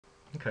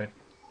Okay.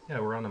 Yeah,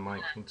 we're on the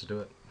mic. Let's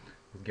do it.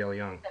 With Gayle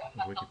Young So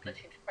of I'll Wikipedia.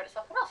 let you spread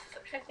itself. What else?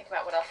 I'm trying to think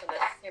about what else in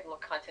this table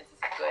of contents is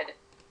good.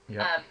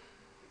 Yep. Um,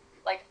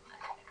 like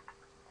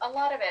a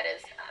lot of it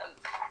is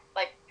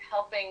like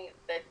helping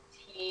the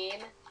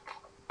team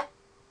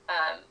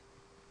um,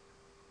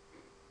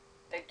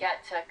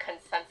 get to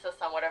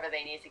consensus on whatever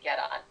they need to get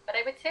on. But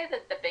I would say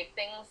that the big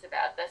things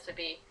about this would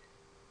be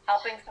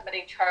helping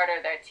somebody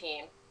charter their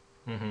team,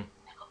 Mm-hmm.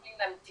 helping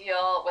them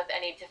deal with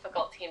any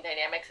difficult team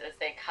dynamics as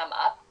they come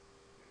up,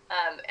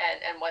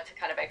 and what to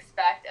kind of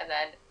expect, and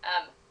then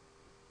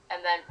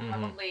Mm-hmm.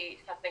 probably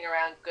something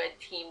around good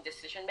team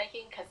decision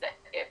making, because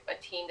if a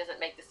team doesn't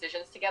make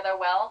decisions together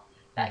well,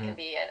 that Mm-hmm. can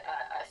be a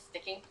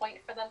sticking point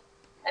for them.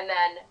 And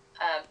then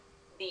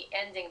the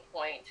ending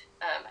point,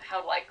 how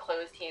to like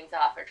close teams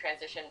off or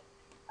transition,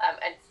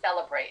 and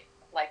celebrate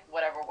like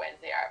whatever wins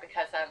they are,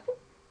 because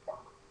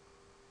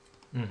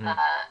Mm-hmm.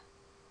 uh,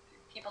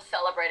 people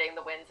celebrating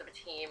the wins of a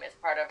team is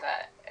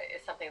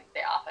something that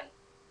they often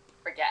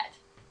forget,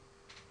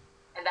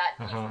 and that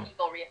keeps Uh-huh.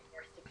 people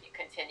reinforced to keep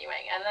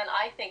continuing. And then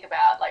I think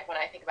about like when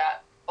I think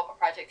about a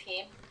project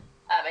team,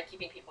 and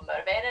keeping people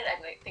motivated, I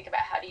think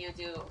about how do you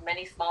do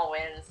many small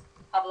wins,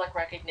 public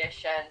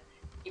recognition,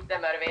 keep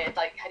them motivated.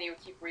 Like how do you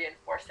keep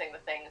reinforcing the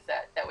things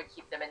that would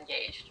keep them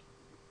engaged?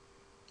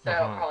 So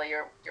Uh-huh. probably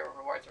your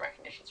rewards and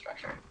recognition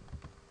structure.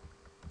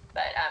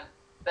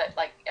 But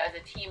like as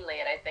a team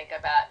lead, I think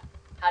about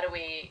how do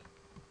we,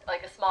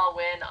 like a small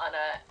win on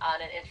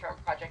an interim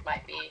project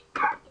might be,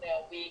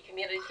 we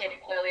communicated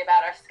clearly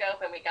about our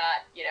scope and we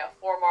got,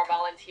 four more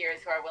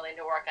volunteers who are willing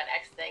to work on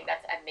X thing.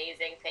 That's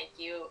amazing. Thank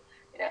you,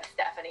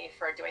 Stephanie,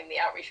 for doing the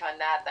outreach on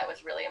that. That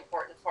was really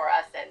important for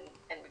us, and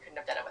we couldn't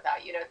have done it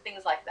without you.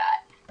 Things like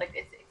that. Like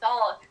it's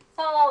all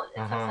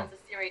in some Uh-huh. sense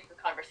a series of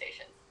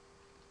conversations.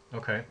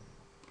 Okay.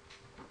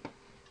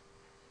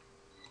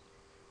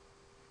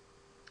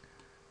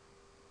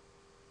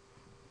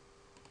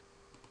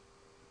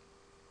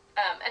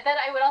 And then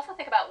I would also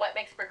think about what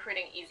makes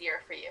recruiting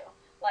easier for you.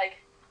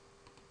 Like,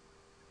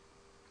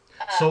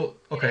 So,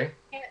 you okay.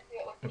 can't do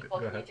it with Okay, people.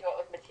 go Can you ahead. do it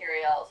with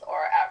materials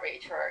or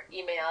outreach or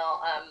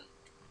email?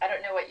 I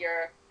don't know what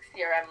your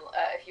CRM,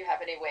 if you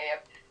have any way of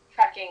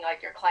tracking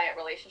like your client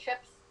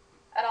relationships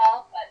at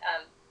all,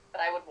 but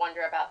I would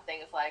wonder about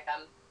things like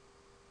uh,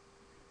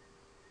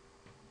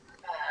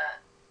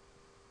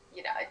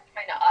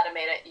 trying to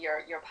automate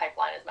your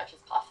pipeline as much as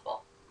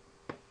possible.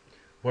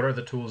 What are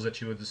the tools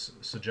that you would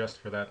suggest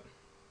for that?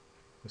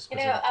 The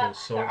specific tools.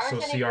 There So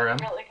aren't any CRM.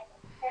 really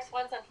first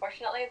ones,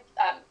 unfortunately.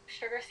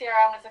 Sugar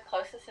CRM was the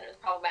closest, and it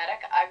was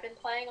problematic. I've been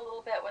playing a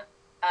little bit with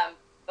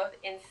both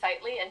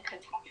Insightly and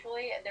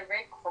Contextually. They're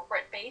very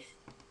corporate based,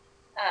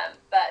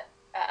 but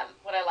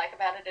what I like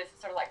about it is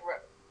sort of like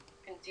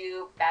you can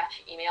do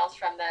batch emails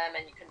from them,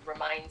 and you can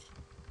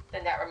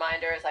send out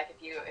reminders. Like if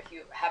you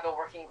have a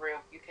working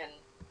group, you can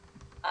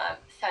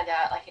send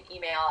out like an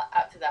email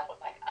out to them with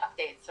like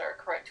updates or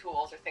current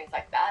tools or things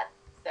like that.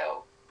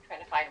 So trying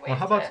to find Well, ways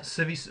how to about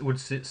Civi? Would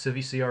Civi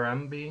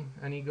CRM be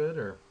any good,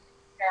 or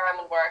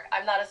experiment would work.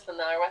 I'm not as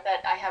familiar with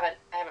it. I haven't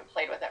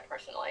played with it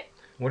personally.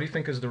 what do you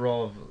think is the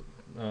role of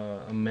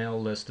a mail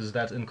list? Is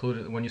that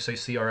included when you say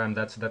CRM?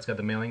 That's got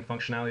the mailing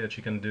functionality that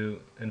you can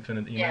do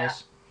infinite Yeah,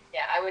 emails.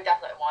 yeah, I would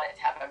definitely want it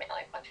to have a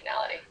mailing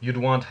functionality.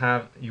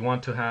 You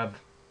want to have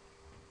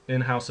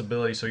in-house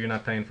ability, so you're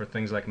not paying for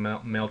things like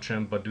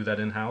Mailchimp, but do that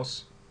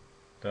in-house,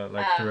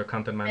 like through a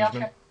content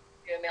management.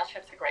 Mailchimp,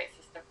 Mailchimp's a great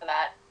system for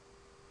that.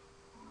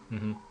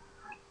 Mm-hmm.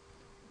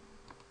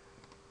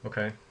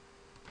 Okay.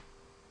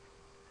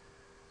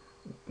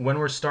 When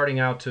we're starting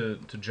out to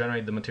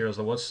generate the materials,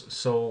 what's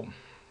so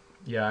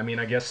yeah, I mean,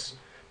 I guess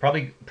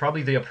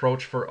probably the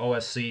approach for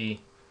OSE.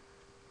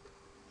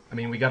 I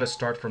mean, we got to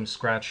start from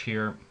scratch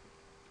here,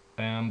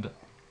 and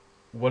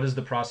what is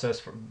the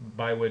process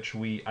by which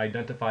we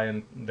identify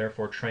and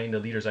therefore train the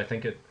leaders? I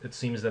think it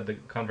seems that the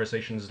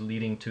conversation is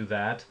leading to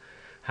that.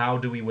 How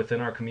do we,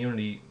 within our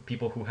community,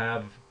 people who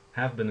have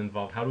been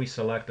involved, how do we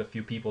select a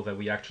few people that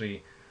we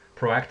actually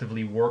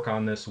proactively work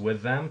on this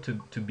with them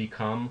to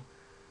become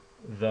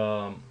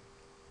the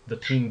the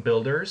team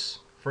builders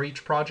for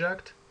each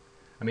project?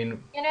 I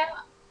mean, You know,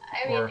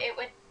 I mean, or it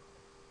would.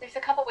 There's a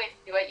couple ways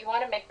to do it. You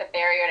want to make the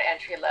barrier to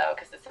entry low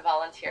because it's a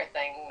volunteer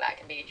thing that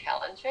can be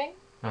challenging.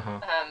 uh huh.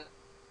 Um,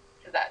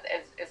 so that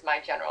is my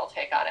general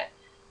take on it.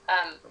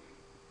 Um,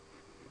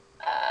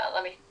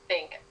 Let me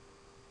think.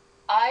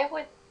 I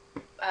would.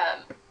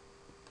 Um,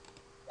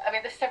 I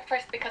mean,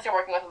 first, because you're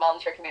working with a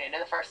volunteer community.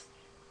 The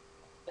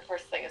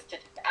first thing is to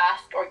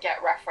ask or get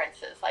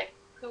references. Like,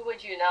 who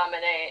would you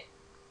nominate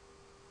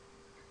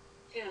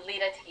to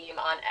lead a team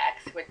on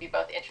X would be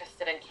both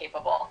interested and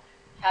capable,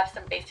 have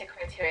some basic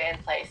criteria in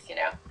place,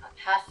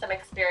 has some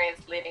experience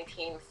leading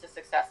teams to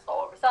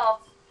successful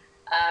results,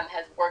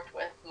 has worked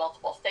with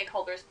multiple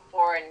stakeholders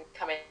before and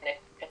come in a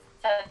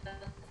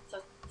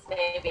consensus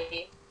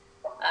maybe,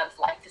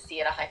 like to see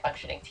in a high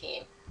functioning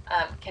team,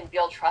 can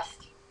build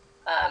trust,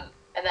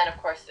 and then of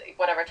course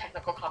whatever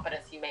technical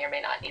competence you may or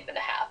may not need them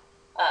to have.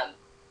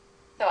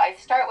 So I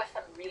start with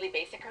some really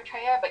basic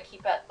criteria, but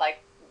keep it like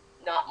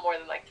not more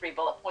than like 3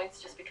 bullet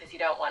points, just because you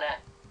don't want to.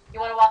 You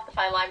want to walk the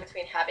fine line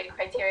between having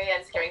criteria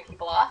and scaring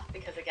people off,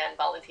 because again,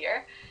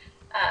 volunteer.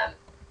 Um,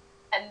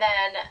 and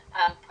then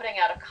putting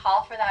out a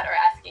call for that or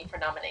asking for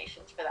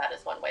nominations for that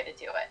is one way to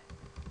do it.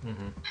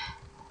 Mm-hmm.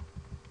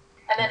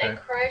 And then Okay.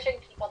 encouraging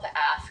people to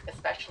ask,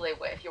 especially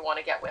if you want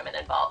to get women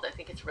involved. I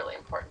think it's really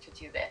important to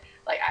do that,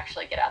 like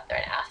actually get out there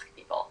and ask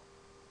people.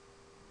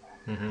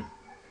 Mm-hmm.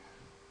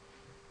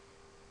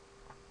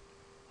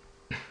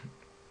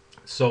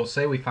 So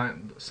say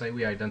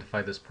we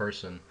identify this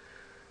person.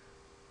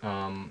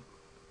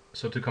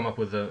 So to come up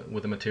with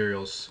the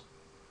materials,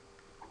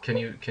 can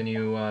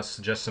you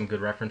suggest some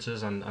good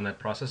references on that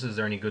process? Is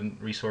there any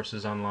good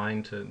resources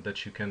online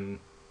that you can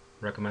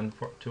recommend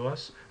to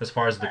us as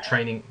far as the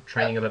training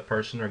of that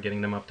person or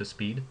getting them up to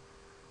speed,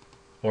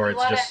 or You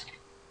it's want just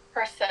a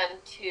person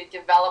to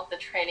develop the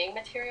training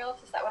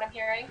materials. Is that what I'm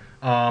hearing?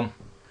 um,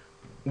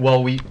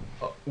 well,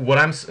 what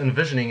I'm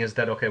envisioning is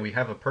that okay, we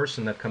have a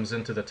person that comes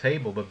into the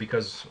table, but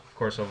because of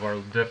course of our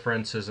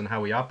differences and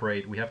how we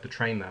operate, we have to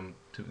train them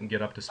to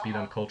get up to speed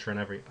on culture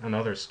and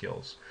other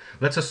skills.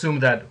 Let's assume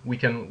that we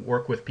can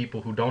work with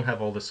people who don't have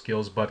all the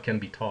skills but can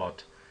be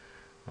taught,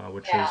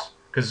 which Yeah, is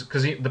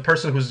because the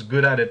person who's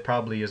good at it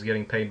probably is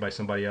getting paid by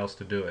somebody else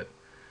to do it.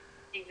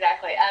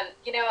 exactly.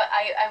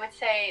 I would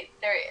say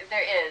there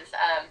is.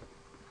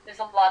 There's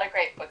a lot of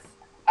great books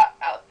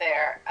out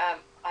there.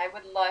 I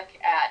would look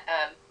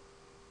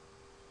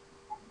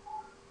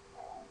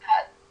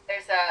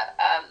there's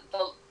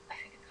I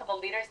think it's called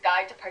The Leader's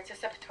Guide to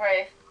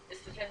Participatory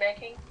Decision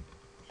Making.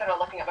 Sort of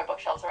looking at my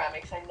bookshelves around me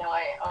because I know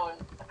I own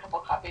a couple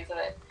copies of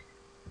it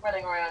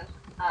running around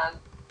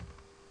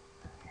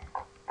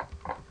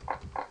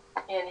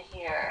in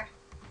here.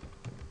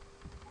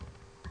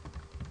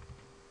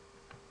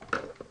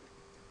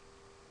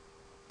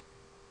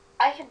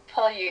 I can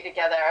pull you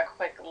together a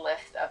quick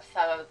list of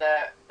some of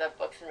the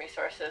books and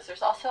resources.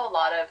 There's also a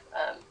lot of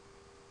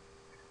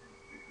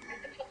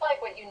it depends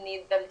like what you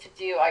need them to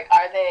do. Like,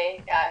 are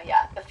they?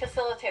 Yeah, The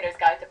Facilitator's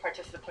Guide to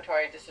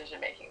Participatory Decision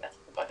Making. That's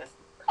what the book is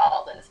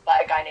called, and it's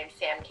by a guy named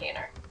Sam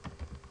Kaner.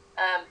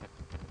 Um,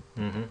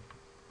 Mm-hmm.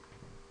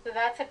 so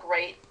that's a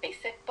great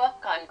basic book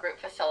on group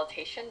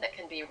facilitation that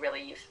can be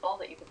really useful.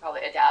 That you could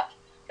probably adapt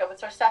to open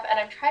source stuff. And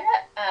I'm trying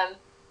to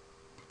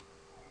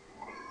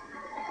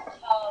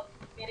called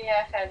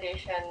Media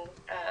Foundation.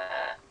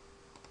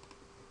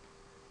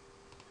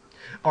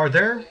 Are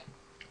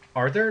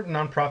there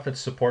nonprofit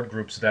support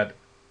groups that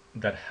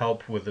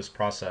help with this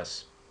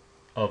process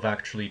of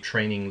actually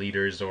training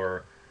leaders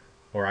or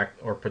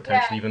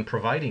potentially Yeah, even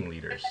providing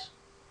leaders?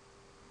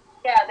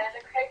 yeah. There's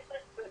a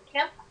Craigslist boot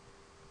camp.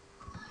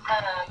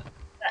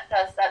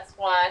 That's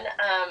one.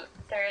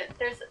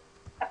 There's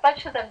a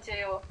bunch of them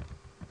do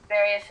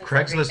various and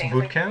sundry Craigslist things. boot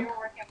Like if you camp? were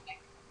working,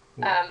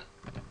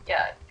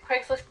 yeah,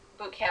 Craigslist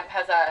boot camp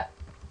has a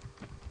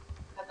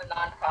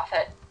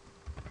nonprofit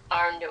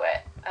arm to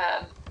it,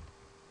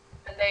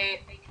 and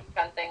they teach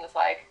on things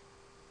like,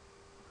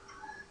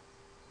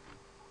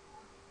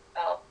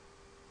 well,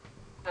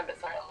 some of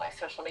it's around like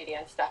social media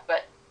and stuff,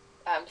 but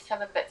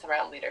some of it's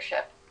around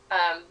leadership.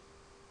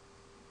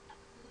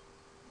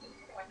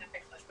 When the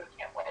Craigslist boot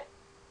camp went.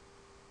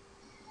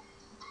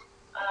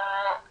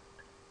 Uh,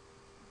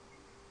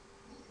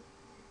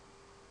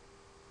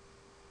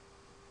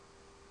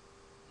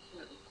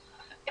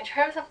 in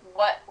terms of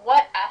what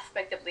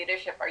aspect of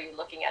leadership are you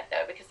looking at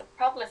though? Because the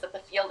problem is that the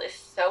field is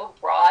so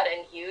broad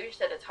and huge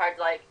that it's hard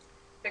to like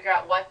figure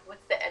out what's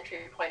the entry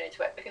point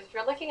into it. Because if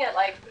you're looking at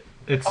like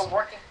a It's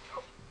working,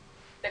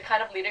 the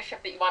kind of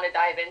leadership that you want to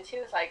dive into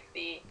is like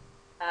the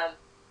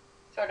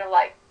sort of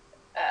like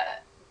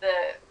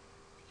the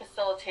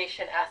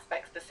facilitation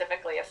aspect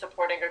specifically of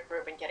supporting a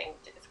group and getting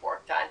its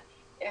work done.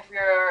 If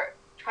you're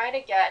trying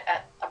to get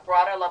at a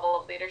broader level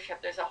of leadership,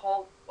 there's a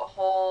whole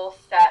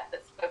set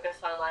that's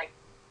focused on like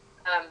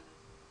um,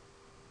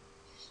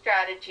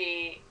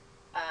 strategy,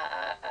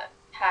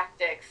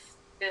 tactics,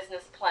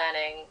 business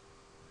planning.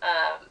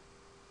 Um,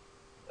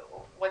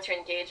 what's your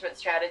engagement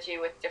strategy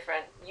with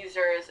different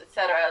users,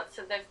 etc.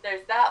 So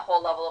there's that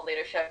whole level of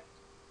leadership,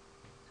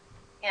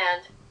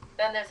 and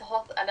then there's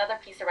another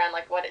piece around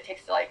like what it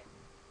takes to like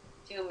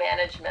do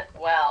management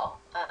well.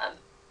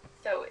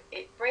 So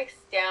it breaks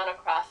down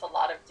across a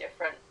lot of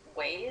different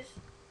ways,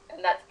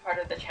 and that's part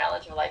of the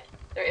challenge of like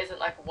there isn't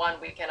like one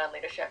weekend on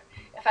leadership.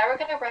 If I were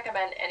going to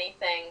recommend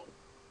anything,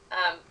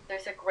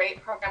 there's a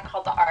great program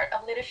called the Art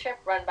of Leadership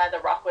run by the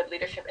Rockwood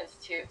Leadership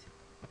Institute,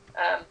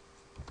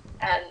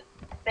 and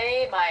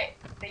they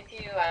do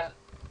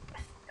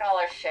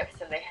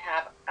scholarships, and they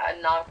have a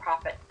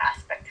nonprofit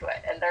aspect to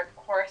it, and their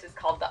course is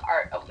called the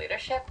Art of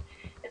Leadership.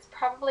 It's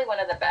probably one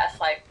of the best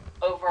like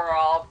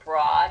overall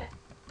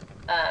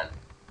um,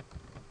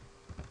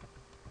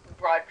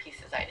 broad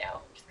pieces I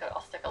know.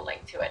 I'll stick a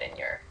link to it in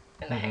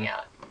the hmm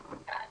Hangout.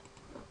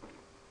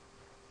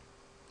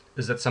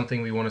 Is that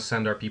something we want to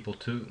send our people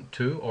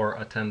to or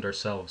attend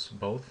ourselves?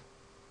 Both?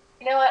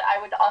 You know what? I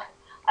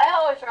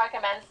always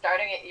recommend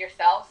starting it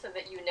yourself so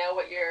that you know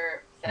what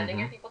you're sending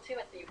hmm your people to,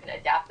 and so you can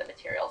adapt the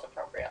materials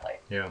appropriately.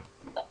 Yeah.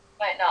 So you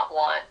might not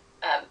want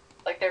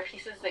there are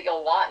pieces that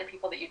you'll want and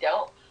people that you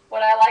don't.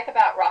 What I like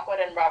about Rockwood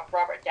and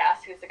Robert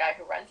Gass, who's the guy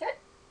who runs it,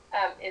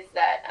 is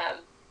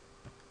that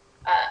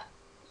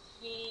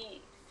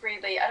he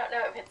freely, I don't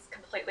know if it's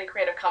completely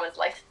Creative Commons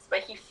licensed,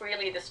 but he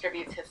freely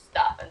distributes his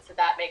stuff, and so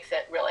that makes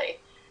it really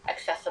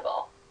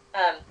accessible.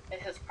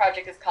 His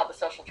project is called the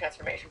Social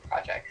Transformation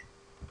Project.org.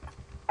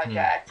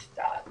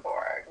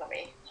 Let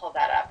me pull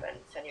that up and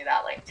send you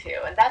that link too.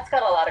 And that's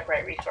got a lot of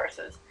great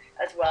resources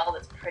as well.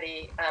 That's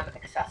pretty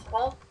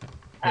accessible.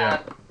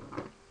 Yeah.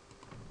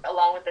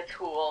 Along with the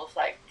tools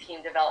like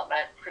team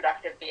development,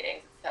 productive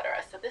meetings,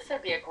 etc. So this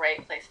would be a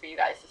great place for you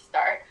guys to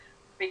start,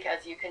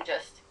 because you can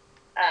just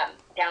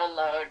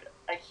download,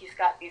 like he's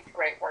got these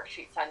great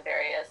worksheets on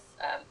various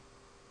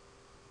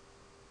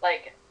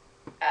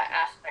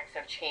aspects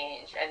of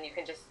change, and you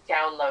can just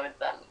download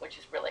them, which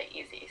is really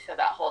easy. So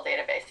that whole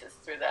database is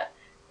through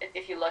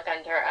if you look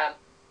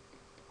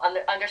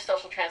under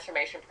Social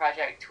Transformation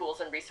Project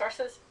Tools and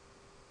Resources,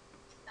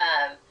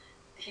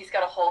 he's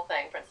got a whole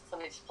thing. For instance,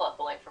 let me just pull up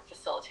the link for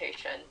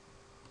facilitation,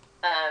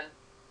 and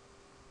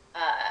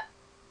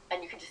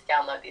you can just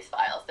download these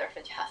files. They're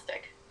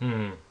fantastic.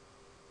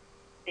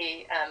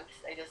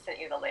 I just sent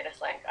you the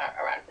latest link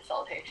around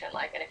facilitation.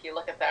 And if you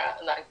look at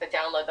the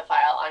download the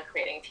file on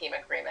creating team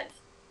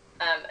agreements,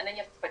 and then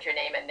you have to put your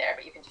name in there,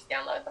 but you can just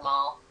download them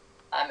all,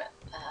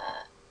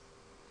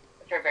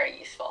 which are very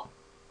useful.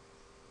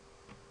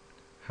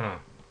 Huh.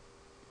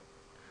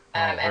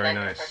 And then,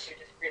 nice. Of course, you're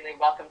just really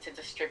welcome to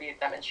distribute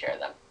them and share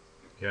them.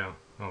 Yeah.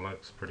 Oh,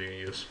 that's pretty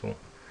useful.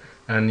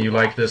 And you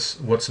like this?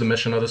 What's the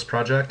mission of this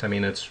project? I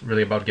mean, it's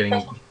really about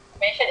getting.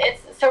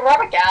 So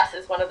Robert Gass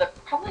is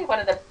probably one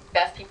of the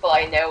best people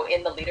I know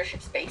in the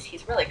leadership space.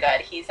 He's really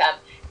good. He's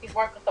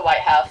worked with the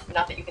White House.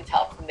 Not that you can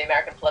tell from the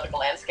American political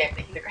landscape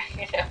that he's a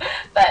great,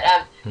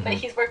 but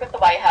he's worked with the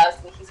White House,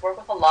 and he's worked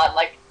with a lot.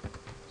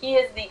 He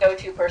is the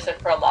go-to person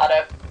for a lot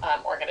of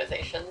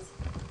organizations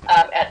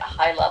at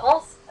high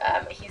levels.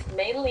 He's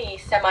mainly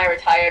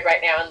semi-retired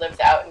right now and lives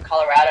out in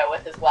Colorado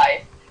with his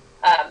wife,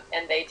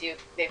 and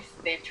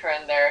they've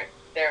turned their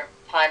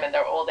time in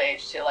their old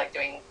age to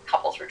doing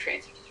couples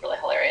retreats, which is really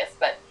hilarious.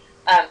 But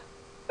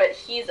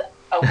he's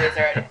a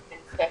wizard,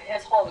 and so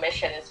his whole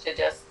mission is to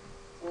just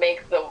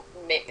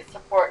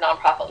support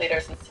nonprofit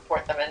leaders and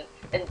support them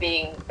in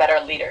being better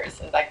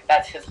leaders, and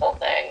that's his whole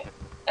thing.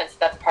 And so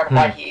that's part of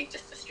why he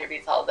just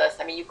distributes all of this.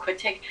 I mean,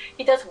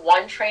 he does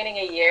one training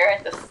a year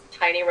at this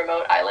tiny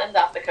remote island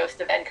off the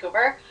coast of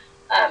Vancouver.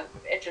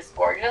 It's just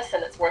gorgeous,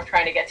 and it's worth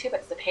trying to get to,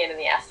 but it's a pain in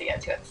the ass to get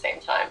to at the same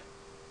time.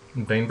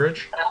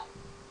 Bainbridge?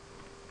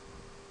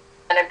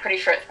 And I'm pretty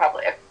sure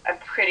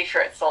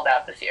it's sold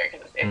out this year,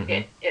 because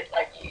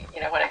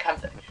when it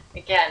comes,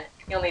 again,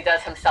 he only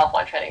does himself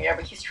one training a year,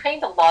 but he's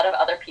trained a lot of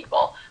other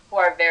people who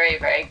are very,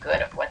 very good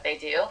at what they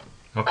do.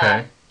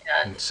 Okay.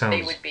 And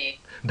they would be.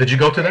 Did you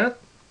go to that?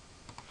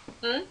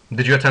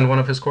 Did you attend one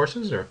of his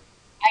courses, or?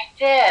 I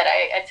did.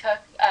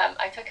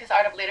 I took his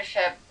Art of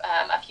Leadership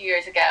a few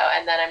years ago,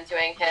 and then I'm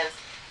doing his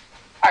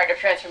Art of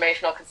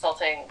Transformational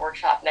Consulting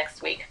workshop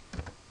next week,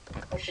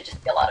 which should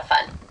just be a lot of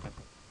fun.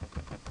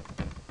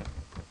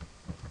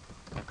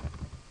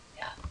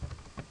 Yeah.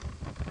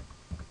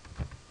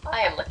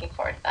 I am looking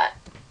forward to that.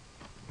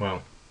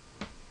 Wow.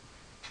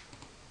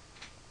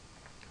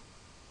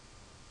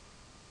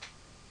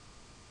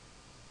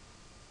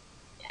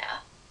 Yeah.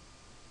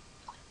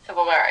 So,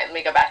 all right, let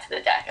me go back to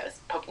the deck. I was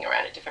poking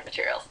around at different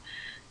materials.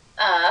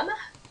 Yeah.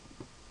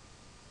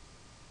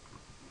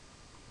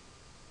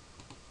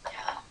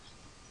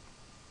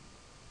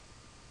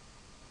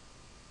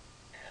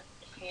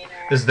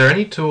 Is there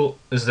any tool?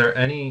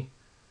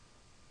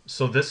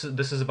 So this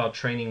is about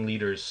training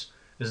leaders.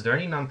 Is there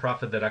any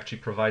nonprofit that actually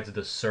provides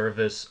the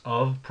service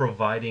of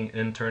providing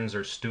interns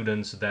or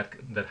students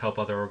that help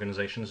other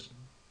organizations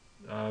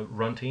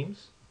run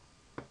teams?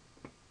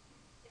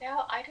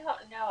 I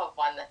don't know of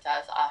one that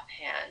does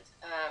offhand.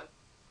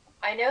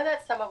 I know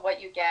that some of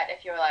what you get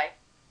if you're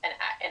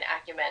an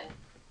Acumen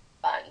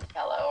Fund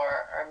fellow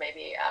or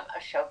maybe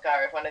Ashoka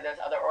or one of those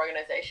other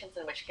organizations,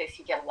 in which case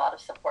you get a lot of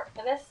support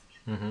for this,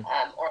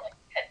 or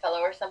Head Fellow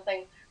or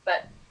something.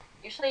 But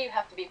usually you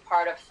have to be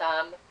part of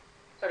some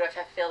sort of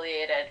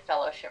affiliated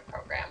fellowship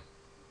program.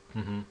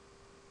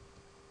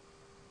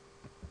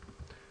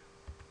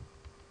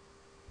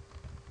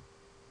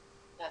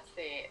 That's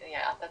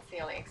the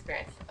only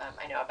experience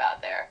I know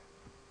about there.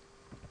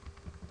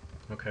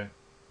 Okay.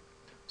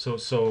 So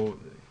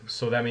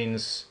that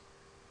means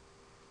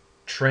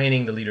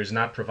training the leaders,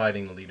 not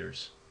providing the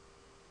leaders.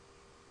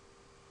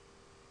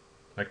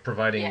 Like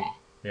providing,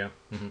 yeah.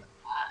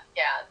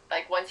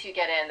 Once you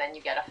get in, then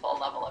you get a full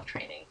level of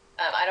training.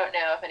 I don't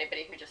know if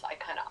anybody who just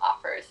kind of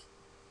offers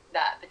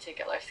that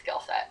particular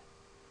skill set.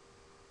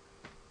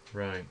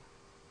 Right.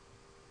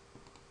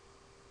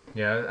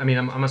 Yeah, I mean,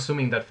 I'm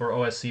assuming that for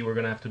OSE we're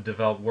going to have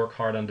to work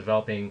hard on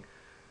developing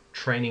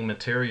training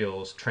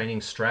materials, training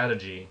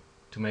strategy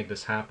to make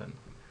this happen.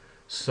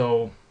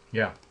 So,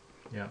 yeah.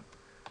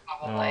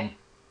 Probably.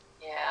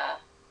 Yeah.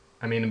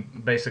 I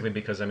mean, basically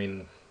because,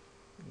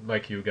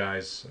 like you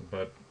guys,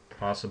 but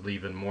possibly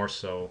even more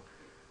so,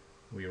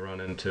 We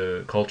run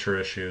into culture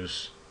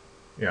issues.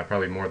 Yeah,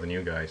 probably more than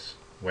you guys.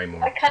 Way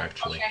more, What kind of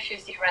actually. culture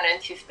issues do you run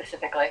into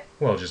specifically?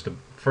 Well, just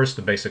first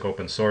the basic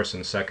open source,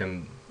 and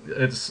second,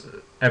 it's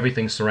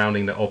everything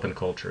surrounding the open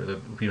culture.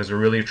 Because we're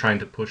really trying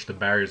to push the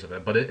barriers of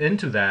it. But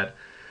into that,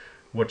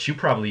 what you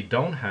probably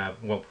don't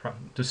have, well,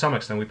 to some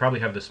extent, we probably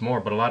have this more,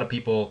 but a lot of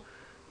people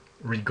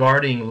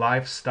regarding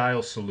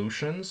lifestyle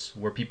solutions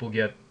where people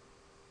get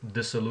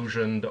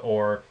disillusioned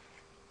or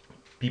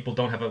people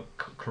don't have a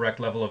correct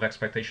level of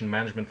expectation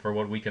management for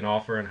what we can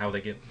offer and how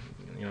they get,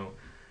 you know,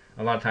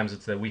 a lot of times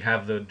it's that we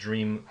have the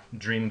dream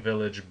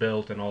village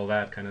built and all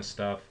that kind of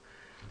stuff.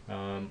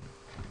 Um,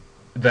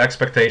 the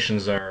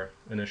expectations are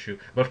an issue,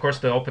 but of course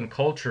the open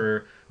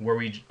culture where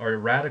we are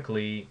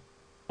radically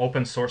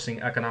open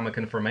sourcing economic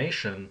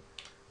information,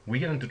 we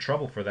get into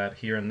trouble for that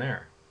here and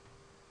there.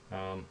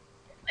 Um,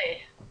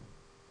 Really?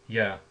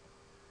 yeah.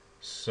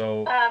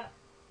 So Um,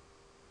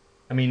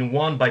 I mean,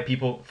 one by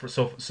people for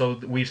so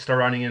we start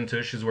running into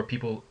issues where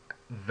people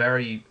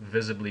very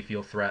visibly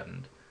feel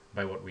threatened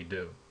by what we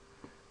do.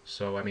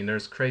 So I mean,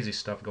 there's crazy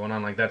stuff going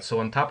on like that. So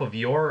on top of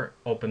your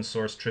open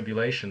source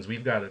tribulations,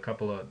 we've got a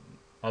couple of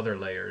other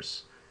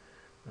layers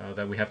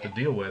that we have to yeah.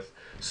 deal with.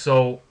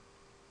 So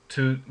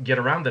to get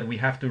around that, we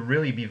have to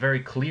really be very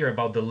clear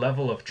about the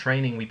level of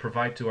training we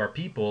provide to our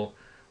people,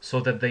 so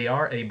that they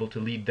are able to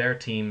lead their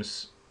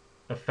teams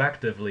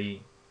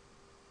effectively.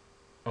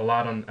 A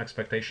lot on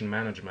expectation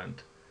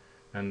management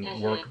and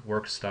Hmm.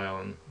 work style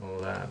and all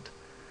that.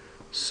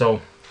 So,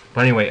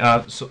 but anyway,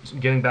 so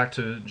getting back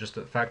to just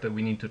the fact that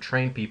we need to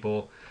train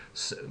people,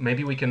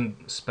 maybe we can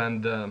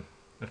spend a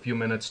few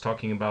minutes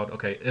talking about,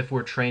 okay, if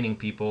we're training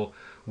people,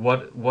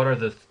 what are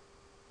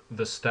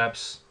the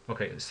steps?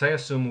 Okay, say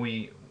assume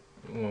we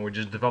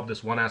just develop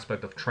this one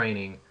aspect of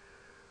training.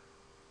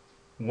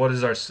 What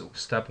is our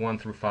step 1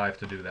 through 5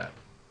 to do that?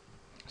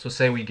 So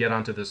say we get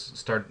onto this,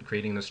 start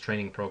creating this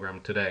training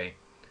program today.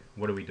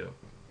 What do we do?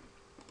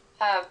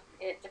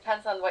 It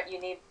depends on what you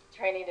need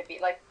training to be.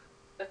 Like,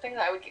 the thing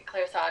that I would get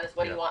clear on is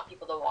what do Yeah. you want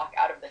people to walk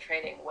out of the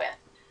training with,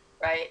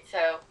 right?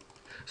 So,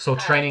 So um,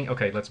 training,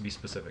 okay, let's be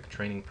specific.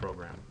 Training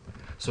program.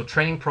 So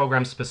training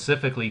programs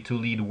specifically to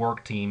lead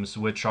work teams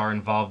which are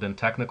involved in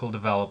technical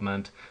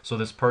development. So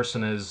this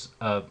person is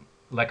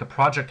like a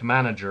project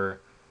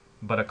manager,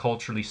 but a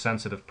culturally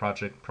sensitive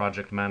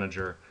project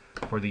manager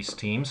for these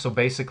teams. So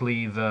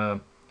basically, there's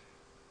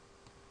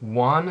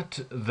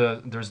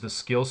the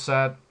skill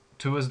set.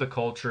 Two is the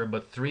culture,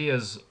 but three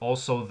is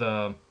also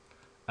the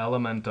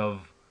element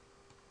of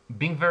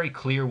being very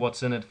clear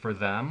what's in it for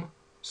them.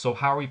 So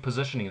how are we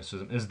positioning a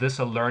system? Is this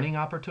a learning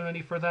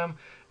opportunity for them?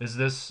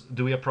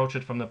 Do we approach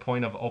it from the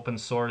point of open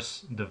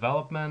source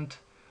development?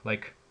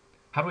 Like,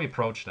 how do we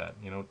approach that?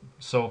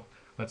 So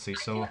let's see. I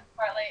think So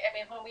partly, I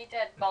mean, when we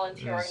did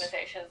volunteer is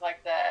organizations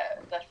like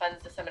the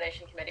Funds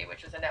Dissemination Committee,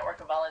 which was a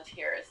network of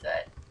volunteers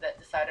that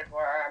decided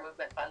where our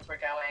movement funds were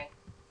going,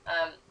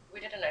 we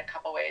did it in a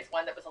couple ways.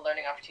 One, that was a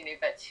learning opportunity,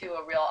 but two,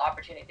 a real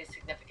opportunity to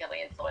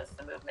significantly influence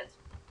the movement.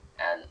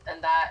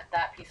 And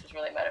that piece was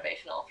really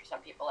motivational for some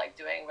people, like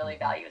doing really mhm.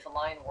 values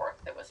aligned work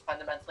that was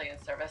fundamentally in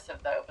service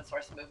of the open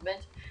source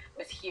movement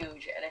was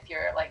huge. And if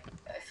you're like,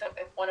 so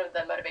if one of the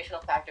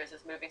motivational factors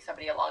is moving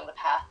somebody along the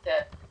path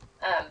to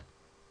um,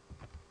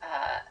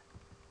 uh,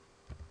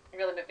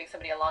 really moving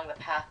somebody along the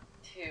path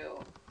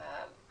to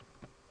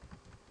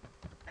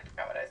I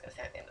forgot what I was going to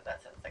say at the end of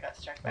that sentence. I got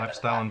distracted by another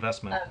Lifestyle thought.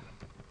 investment. Um,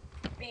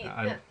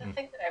 I, the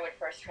thing that I would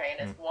first train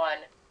is mm, one,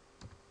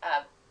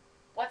 um,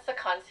 what's the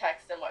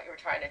context and what you were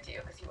trying to do?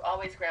 Because you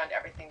always ground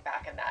everything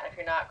back in that. If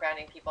you're not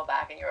grounding people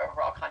back in your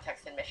overall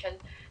context and mission,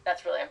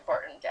 that's really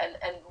important.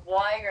 And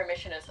why your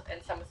mission is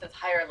in some sense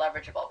higher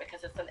leverageable,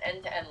 because it's an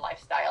end-to-end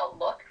lifestyle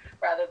look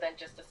rather than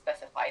just a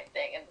specified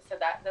thing. And so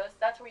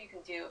that's where you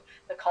can do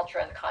the culture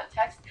and the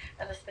context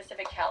and the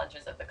specific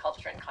challenges of the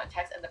culture and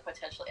context and the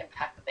potential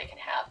impact that they can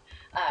have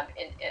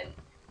in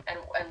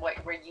and what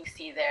where you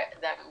see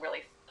them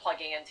really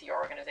plugging into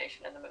your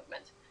organization and the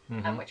movement,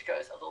 mm-hmm, which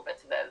goes a little bit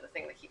to the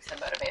thing that keeps them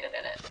motivated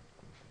in it.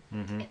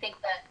 mm-hmm, I think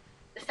that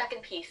the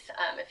second piece,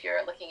 if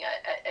you're looking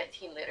at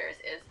team leaders,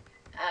 is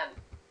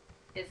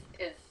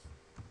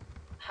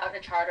how to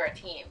charter a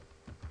team.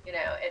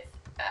 It's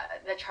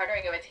the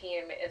chartering of a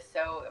team is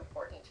so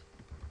important.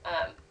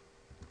 Um,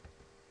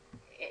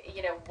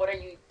 what are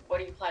you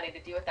planning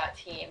to do with that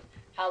team?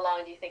 How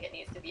long do you think it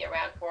needs to be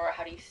around for?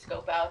 How do you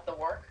scope out the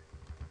work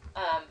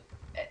um,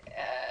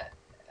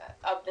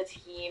 of the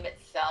team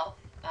itself,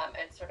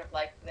 and sort of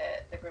like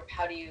the group?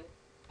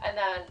 And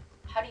then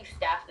how do you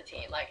staff the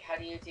team? Like, how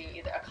do you do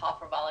either a call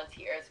for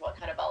volunteers? What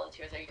kind of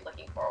volunteers are you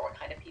looking for? What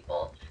kind of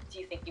people do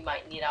you think you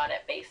might need on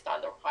it based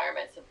on the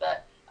requirements of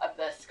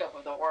the scope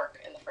of the work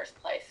in the first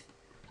place?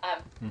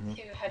 Um, mm-hmm.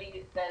 Two, how do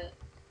you then,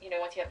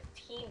 once you have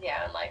the team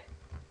down, like,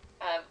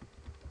 um,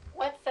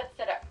 what sets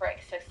it up for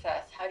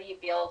success? How do you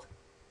build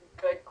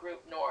good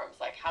group norms?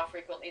 Like, how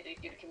frequently do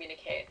you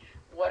communicate?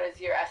 What is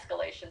your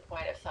escalation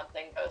point if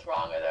something goes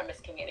wrong or a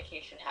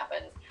miscommunication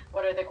happens?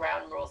 What are the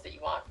ground rules that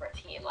you want for a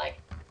team? Like,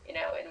 in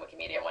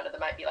Wikimedia, one of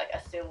them might be like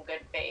assume good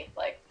faith.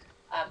 Like,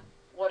 um,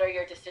 what are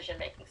your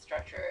decision-making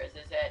structures?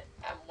 Is it,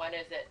 when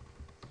is it,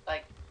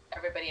 like,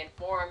 everybody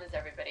informs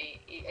everybody,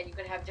 and you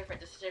can have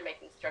different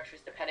decision-making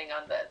structures depending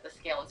on the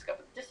scale and scope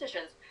of the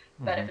decisions.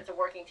 But if it's a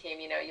working team,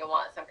 you'll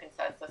want some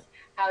consensus.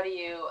 How do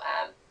you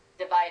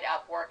divide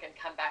up work and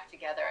come back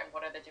together, and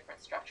what are the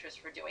different structures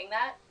for doing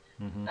that?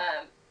 And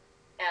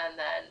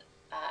then,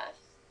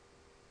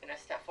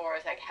 step 4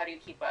 is like, how do you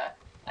keep a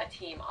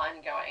team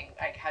ongoing?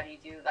 Like, how do you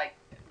do like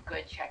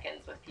good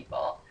check-ins with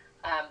people?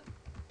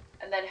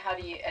 And then how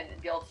do you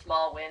build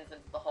small wins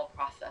into the whole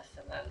process?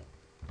 And then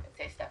I'd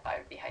say step 5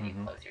 would be, how do you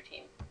close your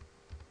team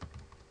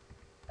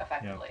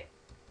effectively?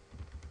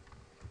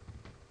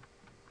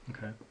 Yeah.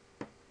 Okay.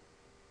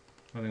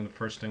 I think the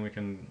first thing we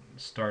can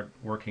start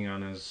working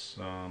on is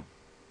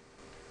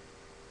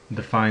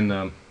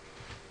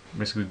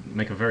basically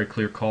make a very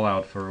clear call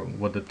out for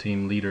what the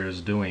team leader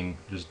is doing.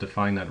 Just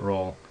define that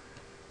role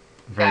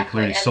very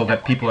clearly, so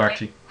that people are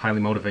actually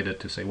highly motivated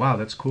to say, wow,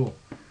 that's cool.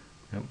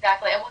 Yep.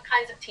 Exactly. And what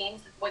kinds of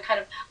teams, what kind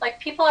of, like,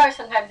 people are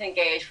sometimes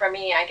engaged. For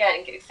me, I get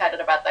excited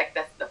about like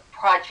the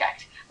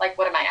project. Like,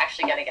 what am I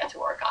actually going to get to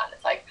work on?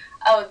 It's like,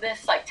 oh,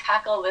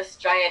 tackle this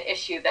giant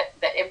issue that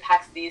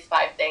impacts these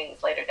 5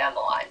 things later down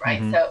the line,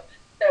 right? So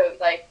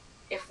like,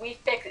 if we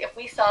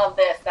solve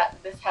this,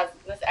 this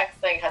X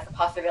thing has the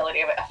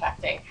possibility of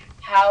affecting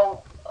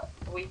how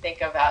we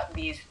think about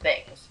these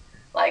things.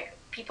 Like,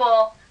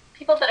 people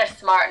that are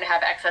smart and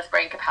have excess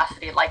brain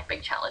capacity like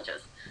big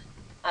challenges,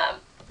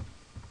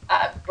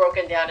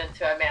 broken down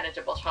into a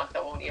manageable chunk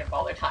that won't eat up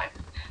all their time,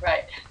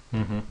 right?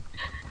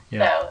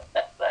 Yeah. So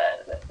that's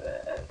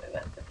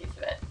the piece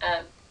of it.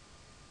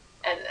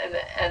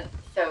 And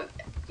so,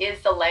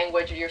 is the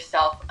language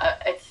itself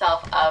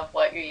of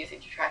what you're using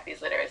to track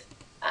these litters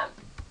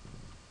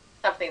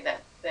something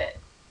that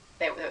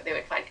they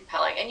would find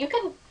compelling? And you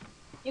can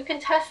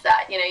test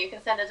that. You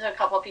can send it to a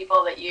couple of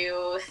people that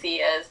you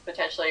see as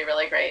potentially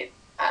really great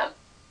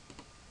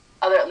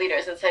other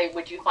leaders, and say,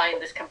 would you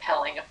find this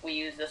compelling if we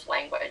use this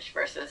language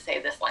versus, say,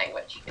 this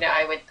language?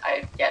 I would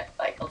get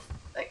like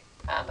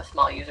a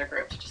small user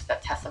group to just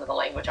test some of the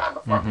language on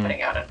before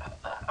putting out a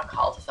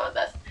call to some of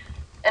this.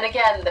 And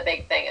again, the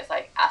big thing is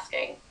like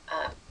asking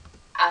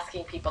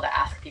people to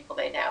ask people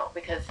they know,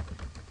 because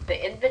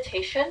the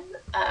invitation,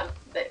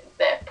 the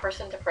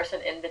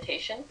person-to-person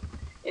invitation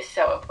is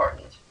so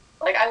important.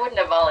 Like, I wouldn't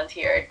have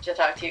volunteered to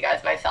talk to you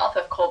guys myself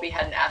if Colby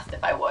hadn't asked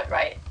if I would,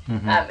 right?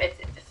 It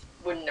just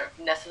wouldn't have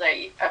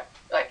necessarily,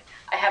 like,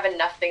 I have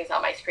enough things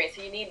on my screen,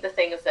 so you need the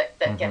things that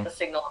get the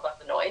signal above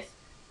the noise.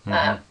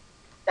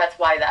 That's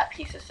why that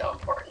piece is so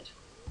important.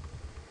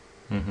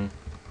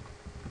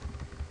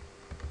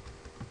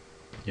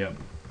 Yep.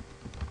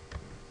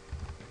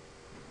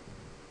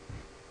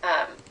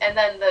 And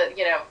then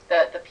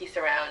the piece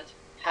around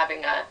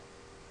having a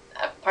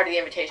part of the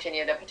invitation,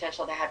 the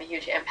potential to have a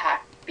huge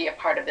impact, be a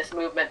part of this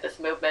movement. This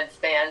movement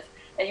spans,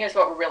 and here's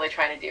what we're really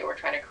trying to do. We're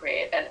trying to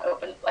create an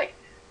open, like,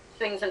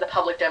 things in the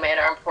public domain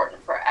are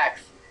important for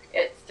X.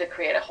 It's to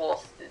create a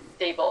whole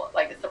stable,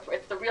 like, it's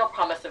the real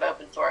promise of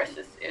open source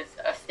is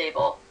a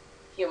stable,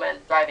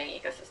 human, thriving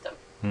ecosystem.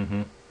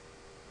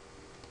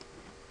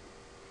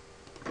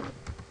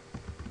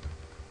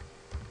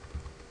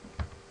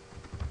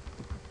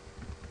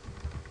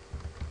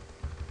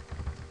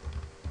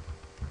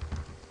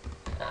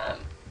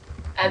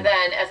 And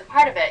then, as a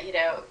part of it,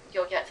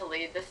 you'll get to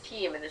lead this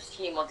team, and this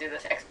team will do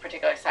this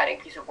particular exciting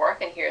piece of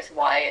work, and here's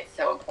why it's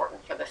so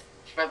important for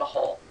the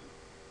whole.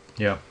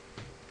 Yeah.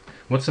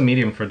 What's the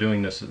medium for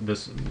doing this?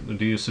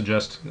 Do you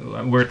suggest?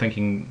 We're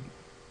thinking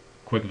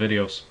quick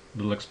videos,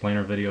 little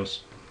explainer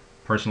videos,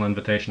 personal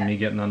invitation, me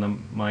getting on the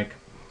mic,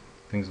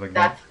 things like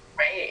that. That's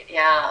great.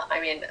 Yeah. I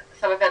mean,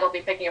 some of it will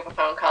be picking up a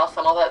phone call.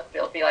 Some of it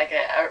will be like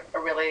a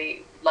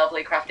really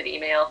lovely crafted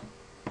email.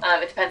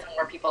 It depends on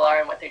where people are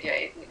and what they're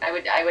doing.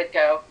 I would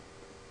go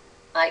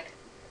like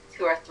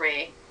 2 or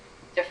 3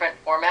 different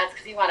formats,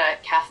 because you want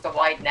to cast a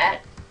wide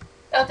net.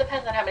 Well, it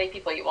depends on how many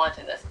people you want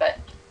in this, but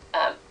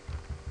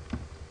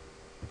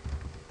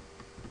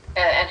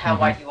and how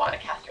wide you want to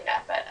cast your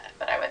net.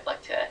 But I would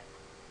look to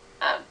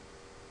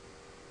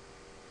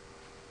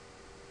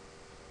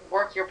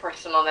work your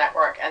personal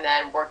network and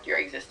then work your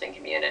existing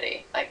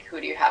community. Like,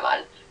 who do you have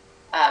on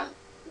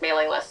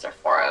mailing lists or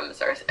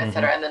forums, or et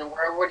cetera, and then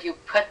where would you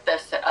put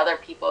this that other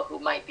people who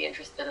might be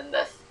interested in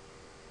this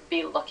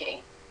be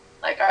looking?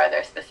 Like, are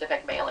there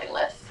specific mailing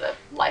lists of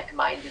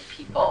like-minded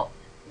people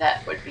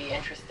that would be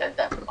interested,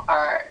 that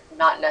are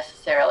not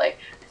necessarily,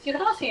 because you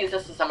can also use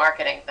this as a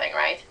marketing thing,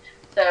 right?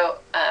 So,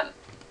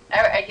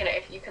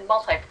 if you can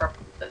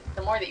multi-purpose,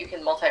 the more that you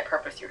can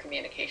multi-purpose your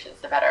communications,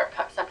 the better.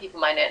 Some people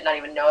might not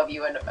even know of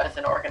you as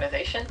an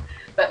organization,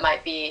 but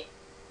might be,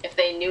 if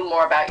they knew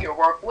more about your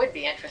work, would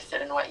be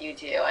interested in what you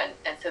do.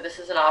 And so this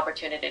is an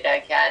opportunity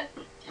to, again,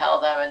 tell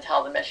them and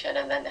tell the mission,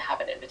 and then to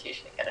have an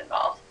invitation to get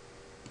involved.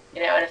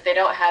 And if they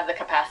don't have the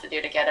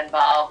capacity to get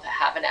involved,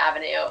 have an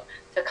avenue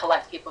to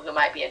collect people who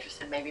might be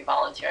interested, maybe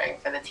volunteering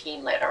for the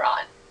team later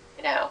on.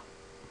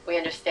 We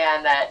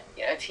understand that,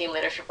 team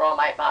leadership role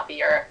might not be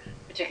your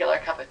particular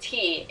cup of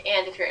tea.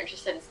 And if you're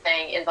interested in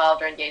staying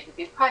involved or engaged with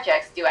these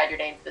projects, do add your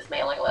name to this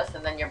mailing list,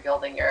 and then you're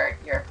building your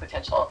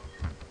potential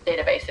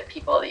database of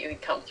people that you can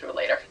come through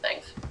later for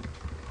things.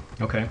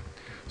 Okay.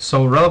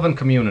 So relevant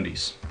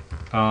communities.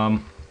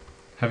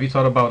 Have you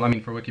thought about? I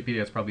mean, for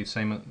Wikipedia, it's probably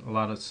a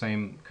lot of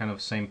same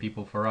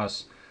people for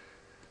us.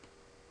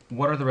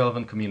 What are the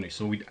relevant communities?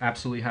 So we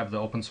absolutely have the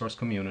open source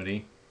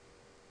community,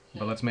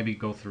 but let's maybe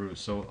go through.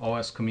 So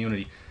OS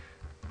community.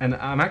 And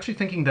I'm actually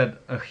thinking that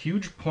a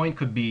huge point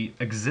could be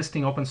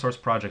existing open source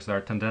projects that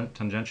are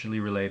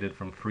tangentially related,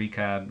 from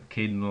FreeCAD,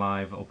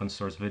 Kdenlive, open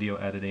source video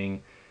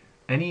editing,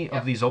 any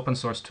of these open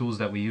source tools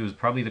that we use.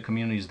 Probably the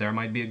communities there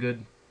might be a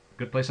good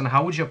place. And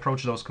how would you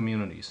approach those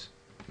communities,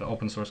 the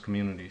open source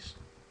communities?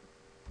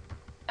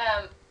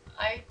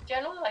 I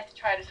generally like to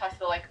try to talk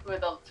to who are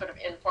the sort of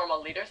informal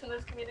leaders in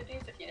those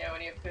communities. If you know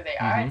any of who they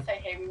are, I'd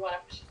say, hey, we want to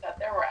push this out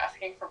there. We're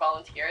asking for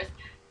volunteers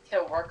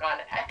to work on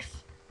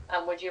X.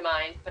 Would you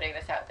mind putting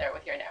this out there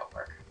with your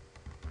network?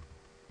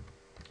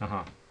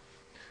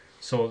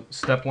 So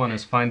step one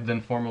is find the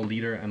informal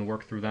leader and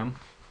work through them.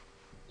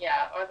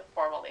 Yeah, or the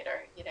formal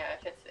leader. You know,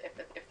 if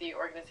the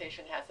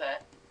organization has a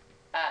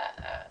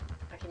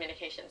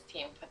communications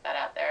team, put that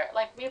out there.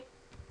 Like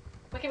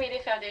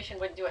Wikimedia Foundation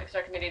wouldn't do it because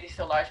our community is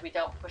so large. We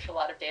don't push a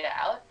lot of data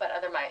out, but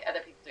other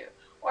people do.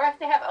 Or if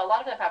they have, a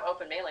lot of them have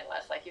open mailing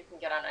lists. Like you can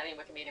get on any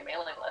Wikimedia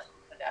mailing list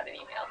and put out an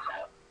email.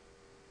 So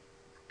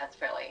that's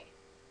fairly.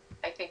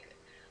 I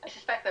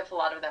suspect that if a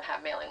lot of them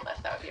have mailing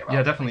lists, that would be a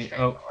relatively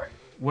straightforward.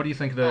 What do you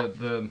think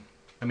I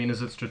mean,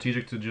 is it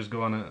strategic to just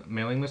go on a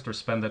mailing list or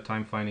spend that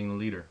time finding the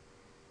leader?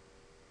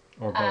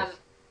 Or both?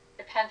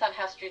 Depends on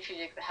how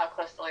strategic, how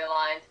closely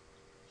aligned.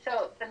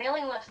 So the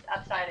mailing list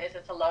upside is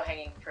it's a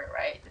low-hanging fruit,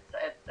 right? It's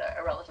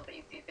a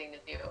relatively easy thing to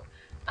do.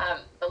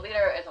 The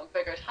leader is a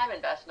bigger time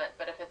investment,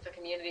 but if it's a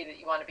community that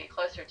you want to be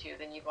closer to,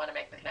 then you'd want to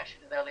make the connection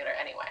to their leader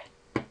anyway.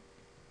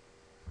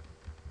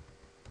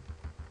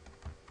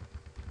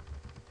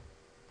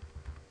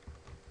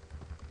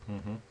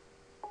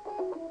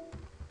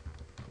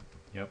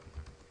 Yep.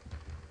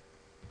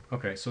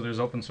 Okay, so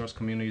there's open source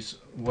communities.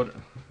 What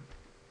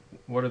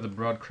are the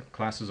broad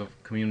classes of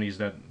communities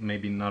that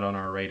maybe not on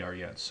our radar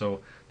yet?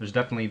 So there's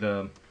definitely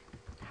the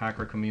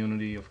hacker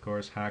community, of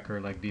course,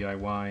 hacker like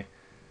DIY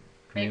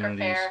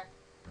communities.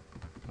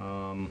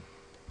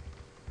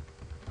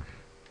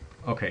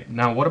 Okay,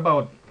 now what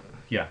about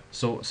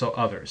so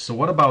others. So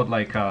what about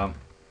I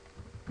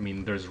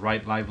mean, there's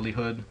Right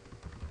Livelihood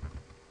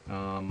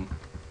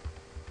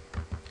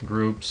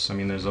groups. I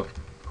mean, there's of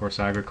course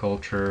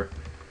agriculture.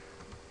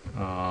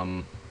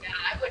 I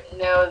wouldn't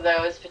know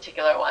those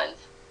particular ones.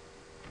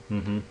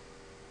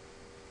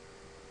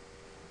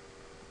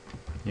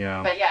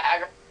 Yeah. But yeah,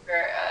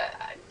 agriculture.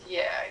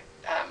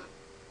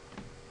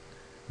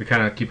 We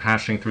kind of keep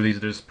hashing through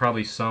these. There's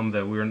probably some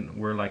that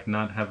we're like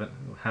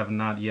have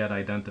not yet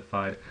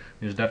identified.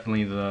 There's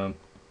definitely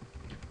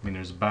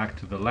there's Back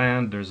to the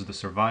Land. There's the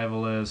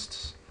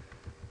survivalists.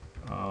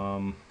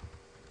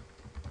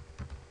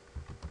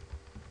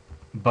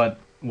 But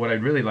what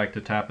I'd really like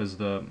to tap is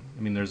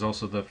there's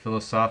also the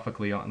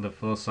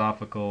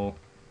philosophical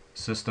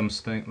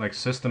systems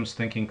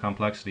thinking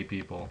complexity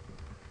people.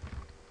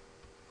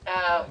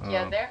 Oh,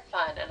 yeah, they're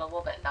fun and a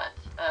little bit nuts.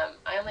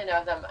 I only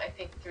know them, I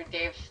think, through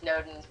Dave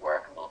Snowden's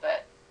work a little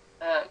bit.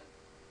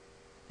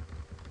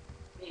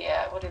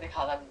 Yeah, what do they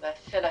call them? The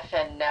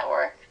Sinafin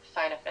Network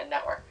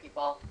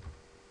people.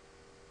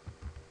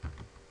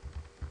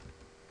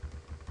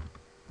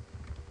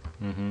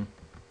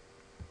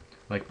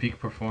 Like peak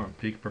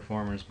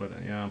performers, but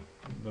yeah,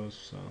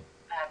 those.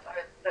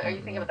 Are you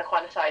thinking of the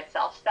quantified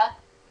self stuff?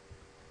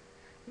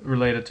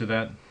 Related to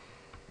that.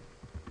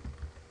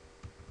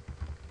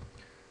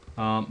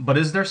 But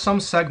is there some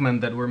segment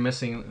that we're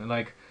missing,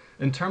 like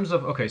in terms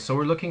of, okay, so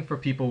we're looking for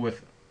people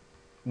with,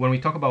 when we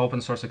talk about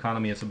open source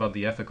economy, it's about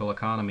the ethical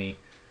economy.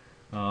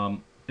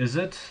 Is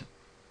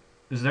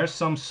there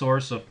some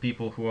source of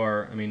people who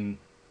are, I mean,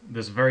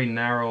 this very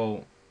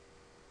narrow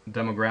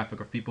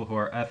demographic of people who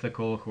are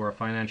ethical, who are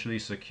financially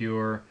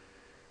secure,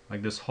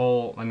 like this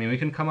whole, I mean, we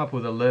can come up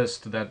with a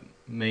list that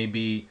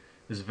maybe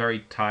is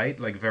very tight,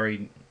 like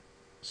very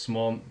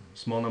small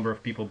number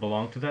of people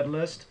belong to that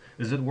list.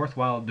 Is it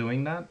worthwhile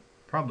doing that?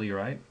 Probably,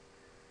 right?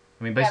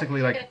 I mean,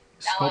 basically, like,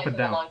 scope it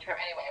down. Long term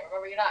anyway.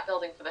 Remember, you're not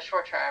building for the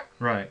short term.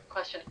 Right.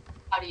 Question: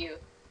 how do you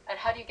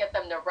get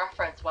them to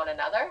reference one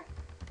another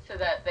so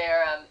that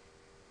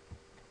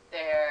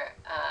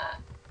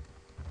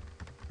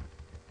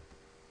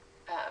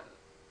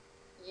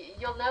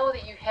you'll know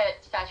that you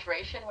hit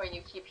saturation when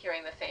you keep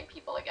hearing the same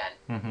people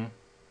again.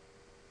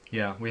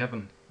 Yeah, we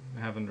haven't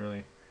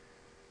really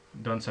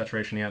done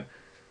saturation yet.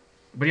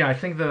 But yeah, I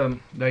think the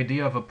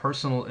idea of a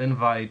personal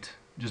invite,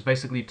 just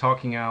basically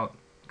talking out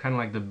kind of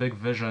like the big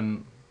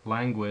vision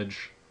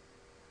language.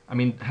 I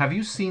mean, have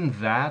you seen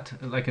that,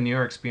 like in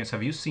your experience,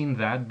 have you seen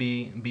that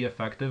be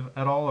effective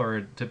at all,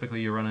 or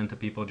typically you run into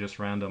people just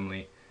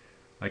randomly?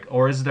 Like,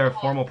 or is there a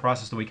formal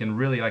process that we can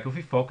really, like, if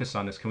we focus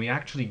on this, can we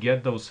actually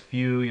get those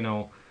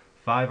few,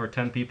 5 or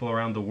 10 people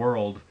around the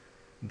world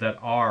that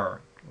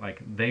are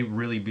like they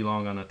really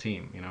belong on a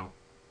team, you know?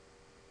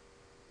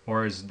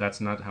 Or is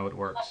that's not how it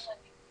works?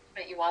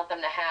 That you want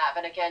them to have.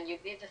 And again, you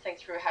need to think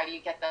through how do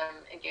you get them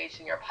engaged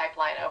in your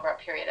pipeline over a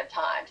period of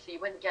time. So you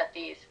wouldn't get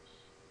these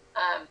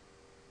um,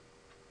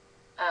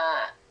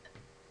 uh,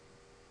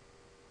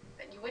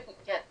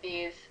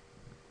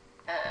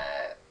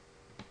 uh,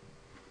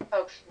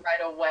 folks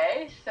right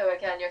away. So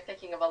again, you're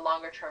thinking of a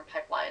longer term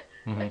pipeline.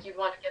 Mm-hmm. Like you'd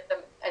want to get them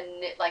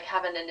like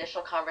have an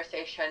initial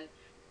conversation,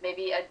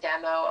 maybe a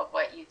demo of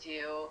what you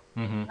do.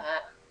 Mm-hmm. Uh,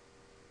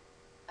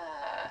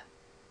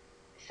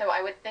 so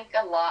I would think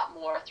a lot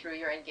more through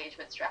your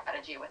engagement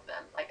strategy with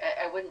them. Like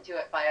I wouldn't do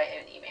it via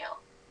an email.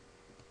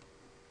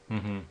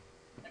 Mm-hmm.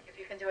 Like if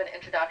you can do an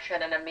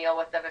introduction and a meal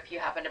with them, if you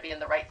happen to be in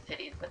the right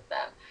cities with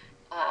them,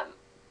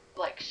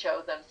 like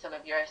show them some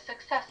of your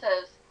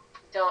successes.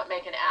 Don't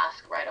make an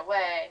ask right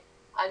away.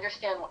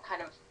 Understand what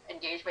kind of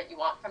engagement you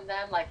want from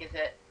them. Like, is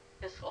it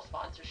physical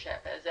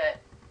sponsorship? Is it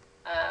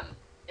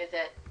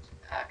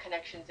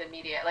connections in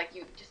media? Like,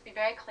 you just be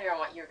very clear on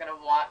what you're going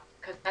to want,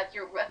 because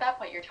at that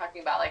point you're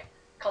talking about like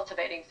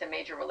cultivating some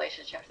major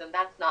relationships, and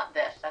that's not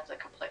this. That's a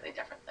completely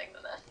different thing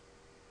than this.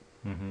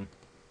 Mm-hmm.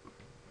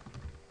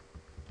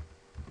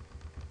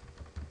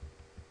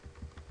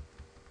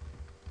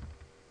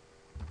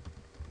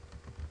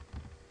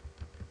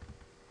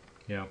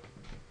 Yeah.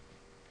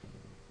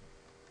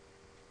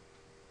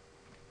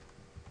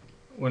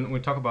 When we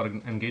talk about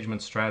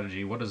engagement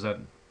strategy, what does that?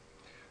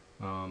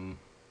 Um,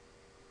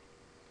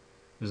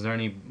 is there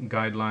any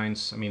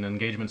guidelines? I mean,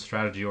 engagement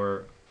strategy,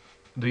 or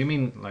do you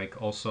mean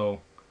like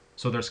also?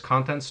 So there's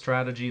content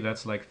strategy.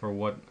 That's like for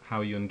what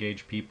how you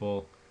engage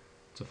people.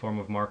 It's a form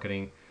of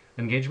marketing.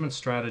 Engagement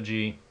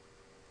strategy.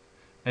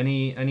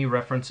 Any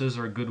references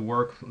or good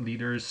work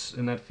leaders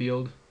in that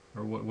field,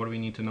 or what do we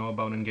need to know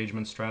about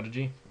engagement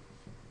strategy?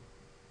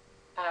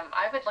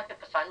 I would look at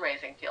the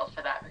fundraising field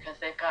for that because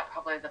they've got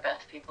probably the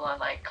best people on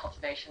like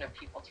cultivation of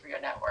people through your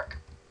network.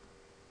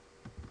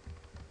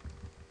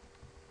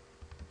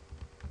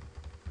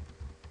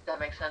 Does that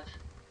make sense?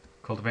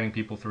 Cultivating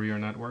people through your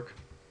network.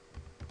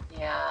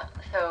 Yeah.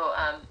 So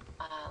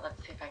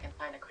let's see if I can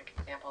find a quick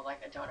example, like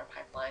a donor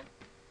pipeline.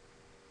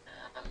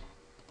 Um,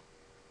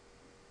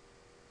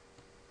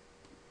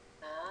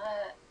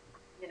 uh,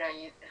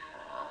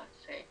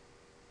 let's see.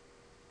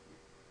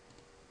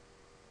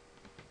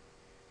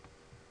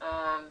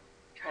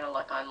 Trying to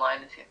look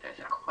online and see if there's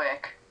a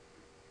quick.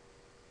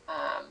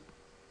 Um,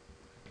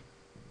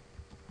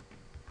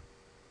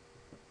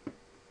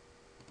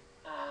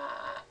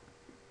 uh,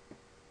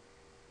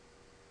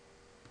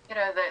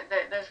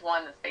 there's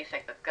one that's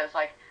basic that goes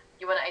like,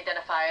 you want to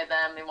identify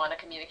them, you want to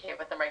communicate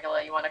with them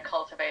regularly, you want to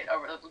cultivate a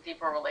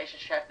deeper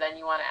relationship, then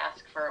you want to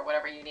ask for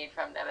whatever you need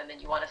from them, and then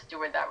you want to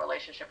steward that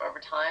relationship over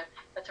time.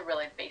 That's a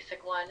really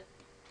basic one.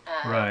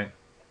 Right.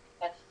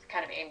 That's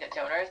kind of aimed at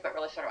donors, but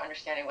really sort of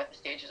understanding what the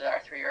stages are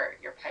through your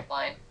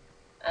pipeline.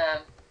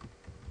 Um,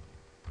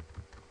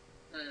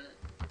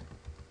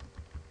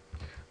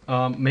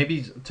 hmm.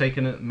 Maybe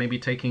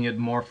taking it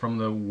more from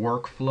the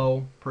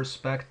workflow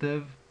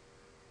perspective.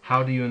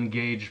 How do you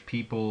engage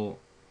people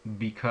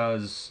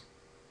because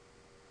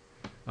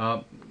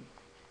uh,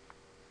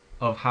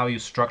 of how you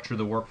structure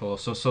the workflow?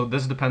 So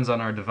this depends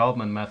on our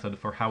development method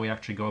for how we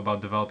actually go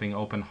about developing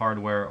open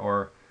hardware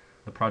or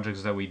the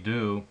projects that we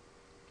do.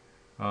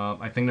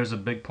 I think there's a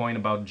big point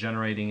about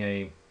generating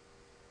a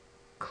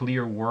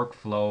clear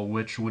workflow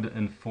which would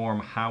inform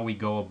how we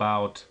go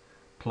about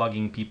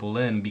plugging people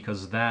in,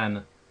 because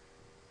then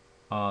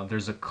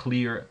there's a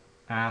clear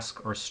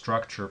ask or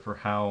structure for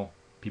how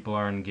people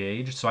are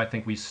engaged. So I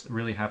think we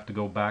really have to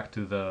go back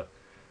to the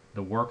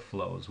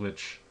workflows,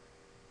 which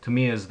to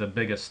me is the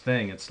biggest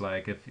thing. It's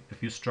like if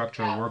you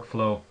structure a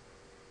workflow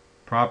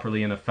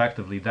properly and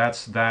effectively,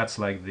 that's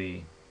like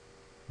the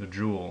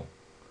jewel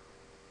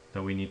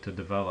that we need to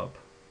develop,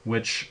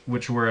 which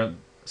we're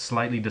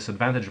slightly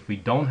disadvantaged if we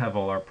don't have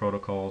all our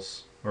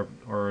protocols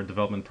or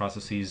development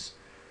processes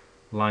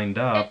lined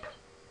up.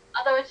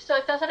 Although it still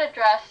doesn't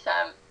address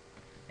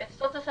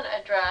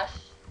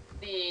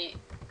the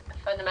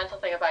fundamental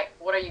thing of like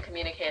what are you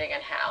communicating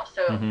and how.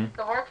 So Mm-hmm.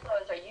 the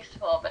workflows are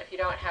useful, but if you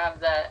don't have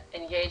the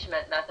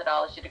engagement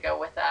methodology to go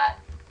with that,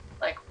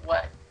 like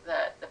what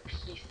the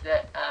piece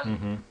that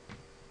Mm-hmm.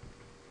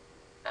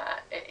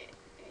 it,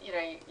 you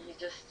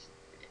just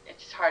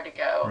it's just hard to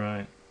go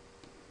Right.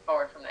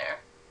 forward from there.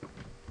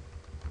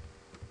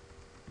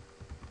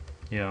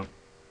 Yeah.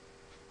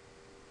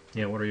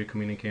 Yeah. What are you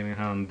communicating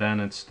how, and then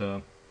it's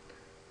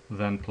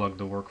then plug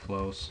the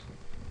workflows.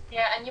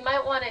 Yeah, and you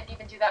might want to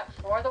even do that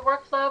before the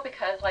workflow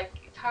because like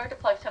it's hard to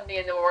plug somebody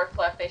into a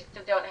workflow if they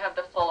still don't have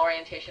the full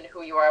orientation of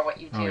who you are, what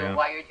you do, Oh yeah.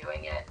 why you're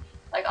doing it.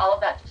 Like all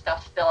of that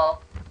stuff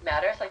still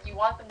matters. Like you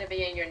want them to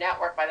be in your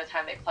network by the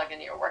time they plug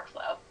into your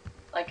workflow.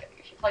 Like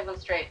if you plug them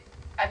straight,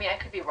 I mean I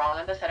could be wrong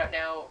on this. I don't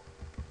know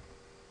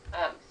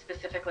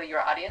specifically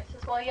your audience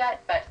as well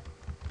yet, but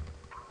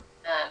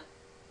um,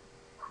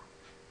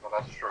 Well,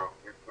 that's true.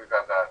 We've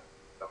got that.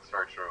 That's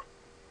very true.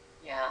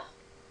 yeah.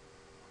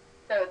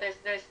 So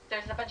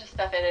there's a bunch of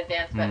stuff in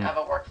advancement Mm. of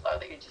a workflow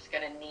that you're just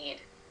going to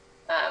need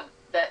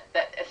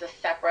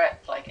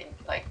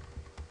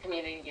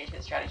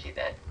strategy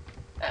that.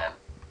 Um,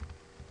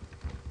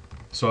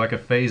 So like a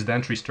phased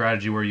entry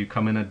strategy where you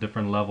come in at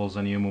different levels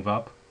and you move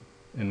up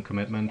in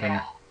commitment and.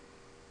 yeah,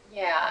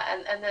 yeah,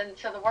 and then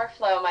so the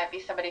workflow might be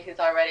somebody who's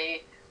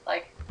already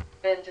like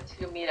been to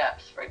 2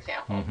 meetups, for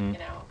example. Mm-hmm. You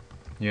know,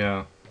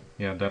 Yeah.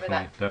 Yeah, for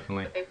definitely, that,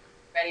 definitely. they're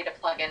ready to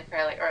plug in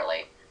fairly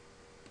early.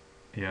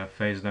 Yeah,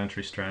 phased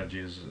entry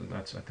strategies.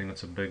 I think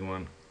that's a big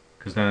one,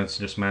 because then it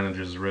just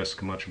manages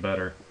risk much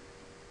better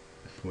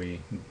if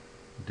we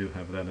do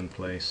have that in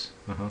place.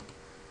 Uh huh.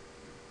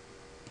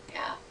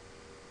 Yeah.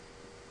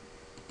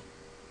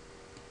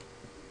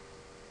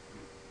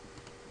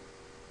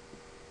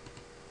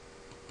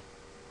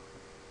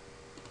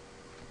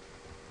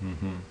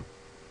 Mm-hmm.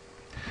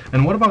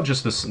 And what about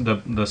just this,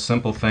 the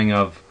simple thing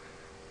of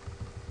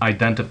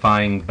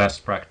identifying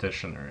best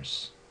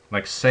practitioners?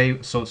 Like say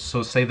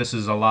this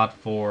is a lot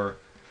for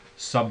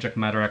subject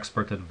matter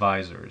expert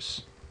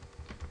advisors.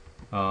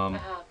 Um,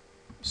 Uh-huh.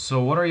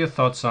 so what are your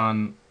thoughts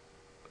on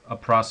a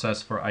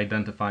process for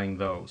identifying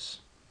those?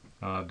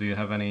 Do you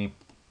have anything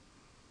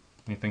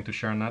to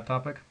share on that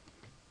topic?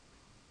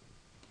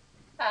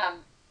 Um,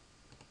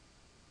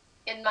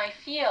 in my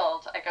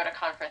field, I go to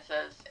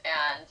conferences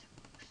and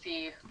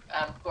see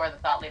who are the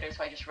thought leaders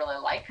who I just really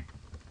like.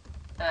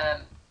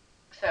 Um,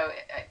 so,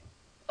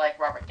 like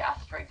Robert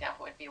Gass, for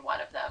example, would be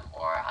one of them.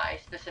 Or I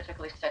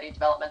specifically study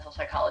developmental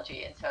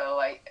psychology, and so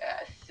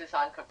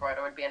Suzanne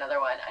Cook-Reuter would be another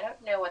one. I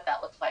don't know what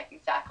that looks like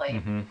exactly,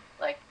 Mm-hmm.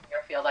 like in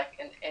your field, like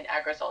in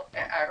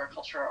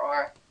agriculture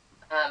or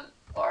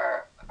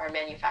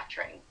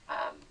manufacturing.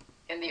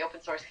 In the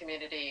open source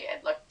community,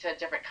 and look to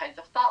different kinds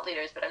of thought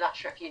leaders, but I'm not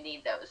sure if you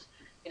need those.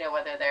 You know,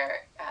 whether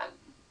they're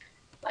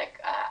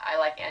I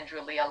like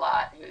Andrew Lee a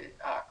lot,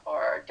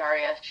 or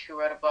Darius, who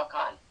wrote a book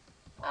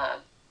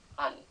um,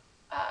 on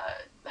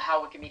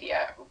how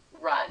Wikimedia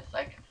runs.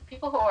 Like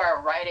people who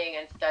are writing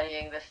and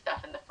studying this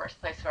stuff in the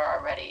first place who are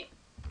already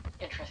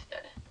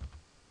interested.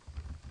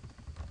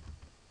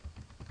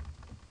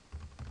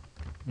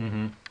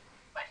 Mm-hmm.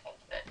 My sense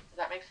of it. Does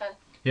that make sense?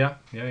 Yeah,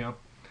 yeah, yeah.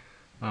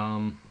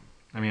 Um,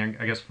 I mean,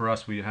 I guess for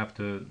us, we have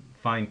to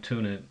fine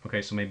tune it.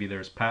 Okay, so maybe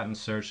there's patent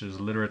search, there's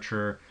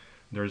literature,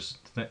 there's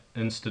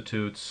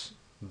institutes,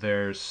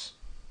 there's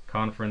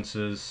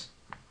conferences.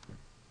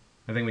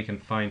 I think we can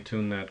fine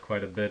tune that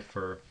quite a bit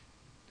for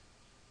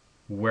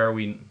where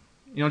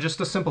just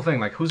a simple thing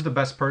like who's the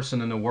best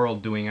person in the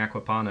world doing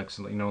aquaponics.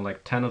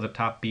 Like 10 of the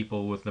top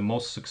people with the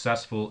most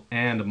successful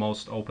and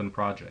most open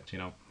projects.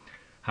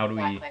 How do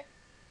we Exactly.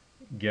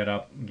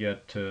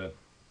 get to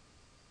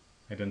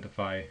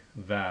identify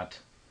that?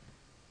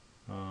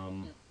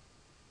 Um, Mm.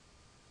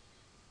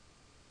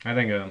 I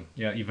think,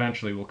 yeah,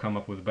 eventually we'll come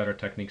up with better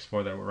techniques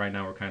for that. Right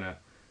now, we're kind of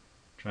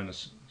trying to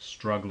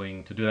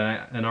struggling to do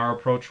that. And our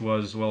approach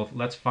was, well,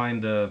 let's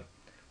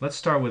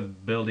start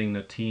with building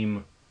the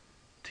team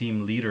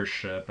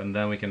leadership, and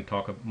then we can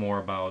talk more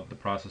about the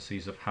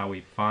processes of how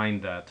we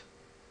find that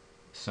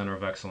center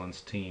of excellence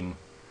team.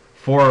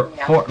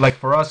 Yeah.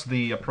 For us,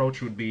 the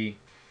approach would be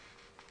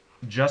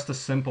just a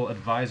simple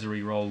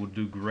advisory role would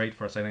do great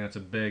for us. I think that's a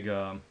big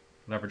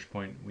leverage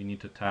point we need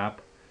to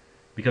tap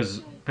because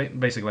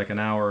basically like an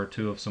hour or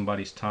two of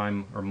somebody's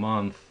time or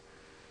month,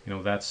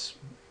 that's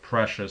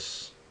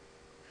precious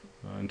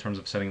in terms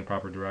of setting the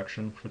proper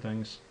direction for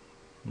things.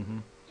 Mm-hmm.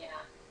 Yeah.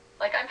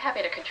 Like I'm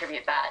happy to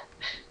contribute that.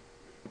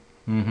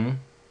 Mm-hmm.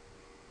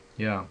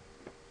 Yeah.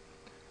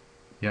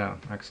 Yeah.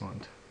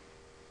 Excellent.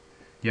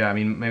 Yeah. I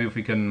mean, maybe if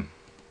we can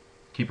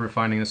keep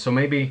refining this. So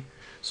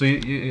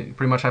you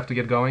pretty much have to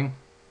get going.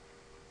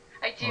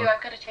 I do. Or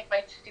I've got to take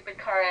my stupid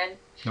car in.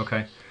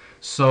 okay.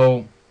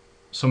 So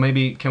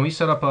maybe can we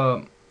set up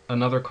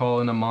another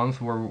call in a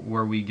month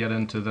where we get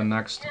into the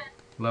next Yeah.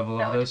 level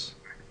That of would. this?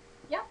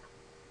 Yep.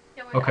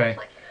 Yeah, we Okay.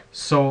 absolutely can.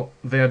 So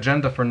the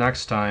agenda for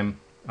next time.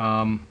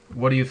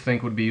 What do you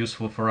think would be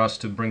useful for us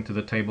to bring to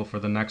the table for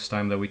the next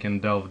time that we can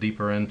delve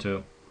deeper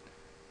into?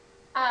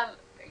 Um,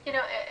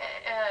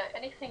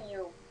 anything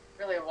you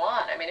really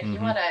want. I mean, if you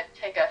Mm-hmm. want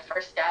to take a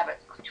first stab at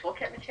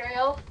toolkit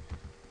materials,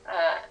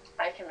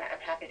 I'm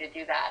happy to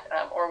do that.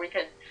 Or we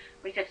could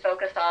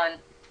focus on,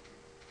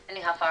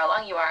 depending how far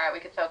along you are, we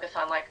could focus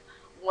on like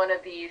one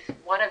of these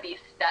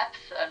steps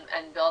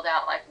and build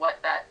out like what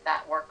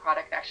that work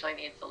product actually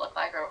needs to look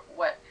like, or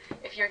what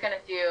if you're going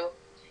to do.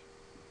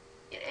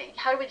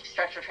 How do we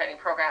structure a training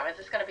program? Is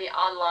this going to be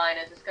online?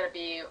 Is this going to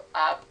be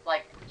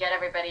like get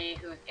everybody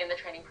who's in the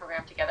training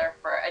program together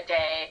for a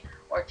day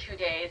or 2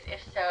 days? If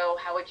so,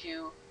 how would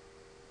you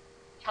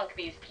chunk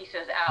these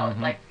pieces out?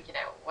 Mm-hmm. Like,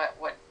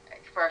 what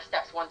for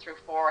steps 1 through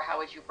 4, how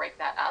would you break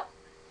that up?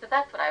 So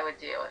that's what I would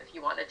do if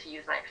you wanted to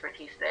use my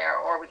expertise there,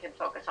 or we can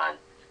focus on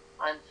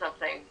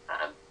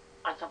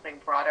something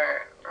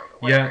broader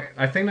or Yeah, whatever.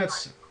 I think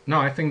that's no.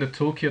 I think the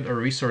toolkit or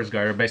resource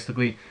guide are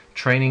basically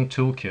training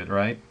toolkit,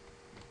 right?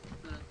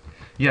 Mm,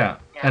 Yeah.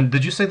 yeah. And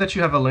did you say that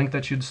you have a link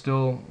that you'd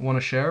still want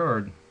to share,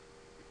 or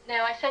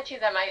No, I sent you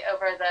them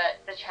over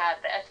the chat.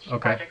 The ST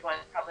okay? project one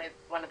is probably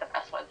one of the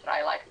best ones that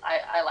I like.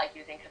 I like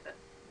using because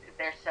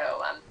they're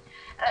so.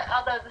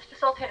 Although the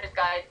facilitator's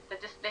guide, the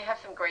they have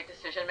some great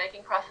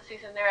decision-making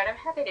processes in there, and I'm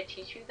happy to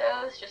teach you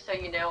those, just so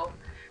you know.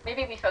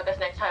 Maybe we focus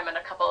next time on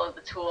a couple of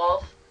the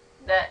tools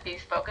that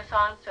these focus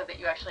on, so that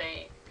you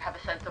actually have a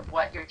sense of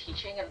what you're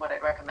teaching and what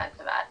I'd recommend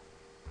for that.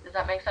 Does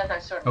that make sense? I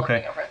was sort of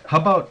looking over it. How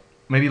about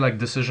maybe like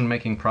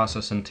decision-making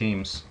process in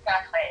teams?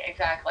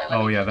 Exactly.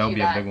 Oh yeah, that would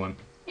be a big one.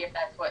 See if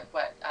that's what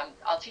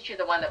I'll teach you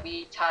the one that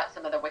we taught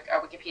some of our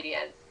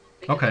Wikipedians,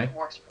 because it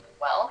works really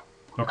well.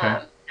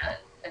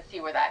 And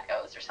see where that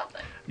goes or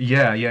something.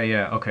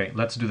 Yeah. Okay,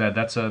 let's do that.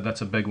 That's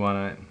a big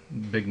one,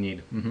 big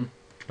need.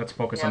 Let's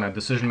focus on that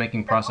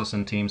decision-making process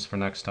in teams for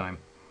next time.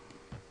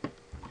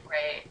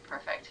 Great,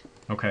 perfect.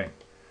 Okay.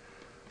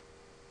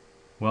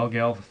 Well,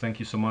 Gayle, thank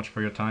you so much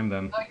for your time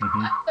then. I'm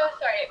so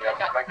sorry.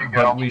 Yeah, thank you,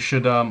 Gayle. But we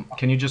should.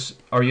 Can you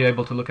just? Are you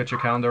able to look at your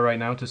calendar right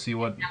now to see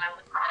what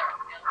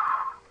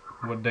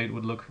date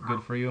would look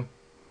good for you?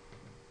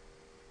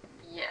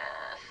 Yes.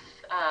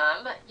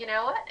 You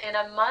know what? In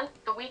a month,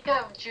 the week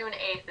of June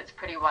 8th, it's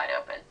pretty wide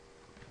open.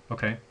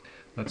 Okay.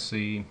 Let's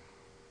see.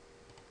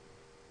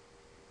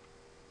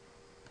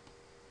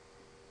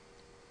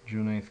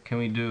 June 8th. Can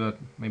we do it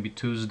maybe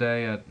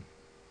Tuesday at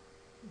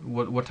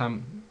what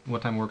time?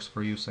 What time works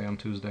for you? Say on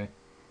Tuesday.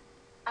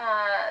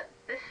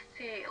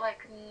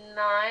 Like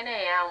 9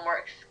 a.m.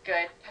 works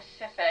good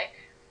Pacific.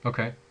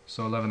 Okay.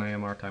 So 11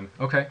 a.m. our time.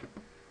 Okay.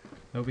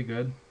 That'll be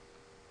good.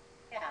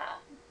 Yeah.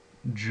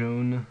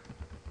 June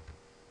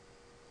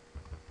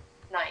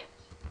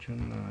 9th.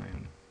 June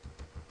 9.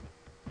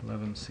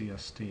 11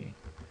 CST.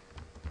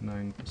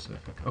 9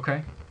 Pacific.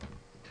 Okay.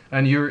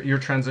 And you're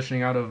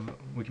transitioning out of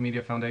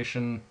Wikimedia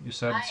Foundation, you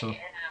said? I am,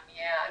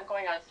 yeah. I'm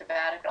going on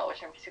sabbatical,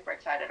 which I'm super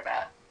excited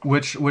about.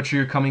 Which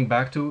you're coming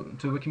back to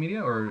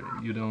Wikimedia, or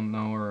you don't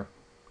know, or?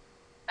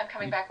 I'm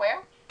coming back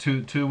where?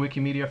 To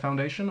Wikimedia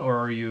Foundation, or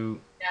are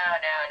you? No.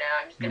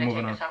 I'm just gonna take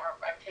a summer.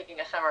 I'm taking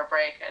a summer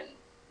break and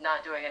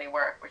not doing any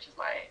work, which is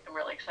I'm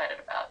really excited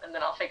about. And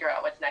then I'll figure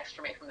out what's next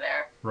for me from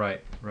there.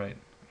 Right.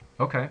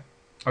 Okay.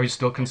 Are you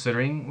still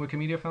considering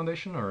Wikimedia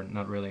Foundation, or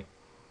not really?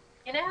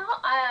 You know,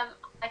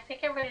 I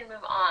think I'm ready to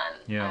move on.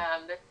 Yeah.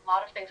 There's a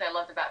lot of things I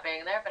loved about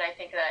being there, but I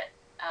think that,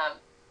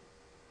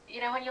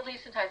 when you leave,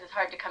 sometimes it's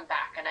hard to come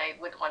back, and I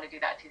wouldn't want to do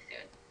that too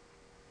soon.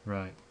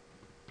 Right.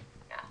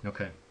 Yeah.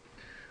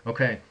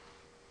 Okay.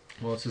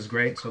 Well, this is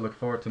great. So look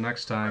forward to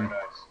next time.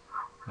 Very nice.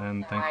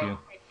 And thank you.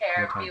 Take care. For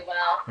your time. Be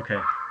well. Okay.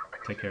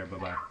 Take care.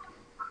 Bye-bye.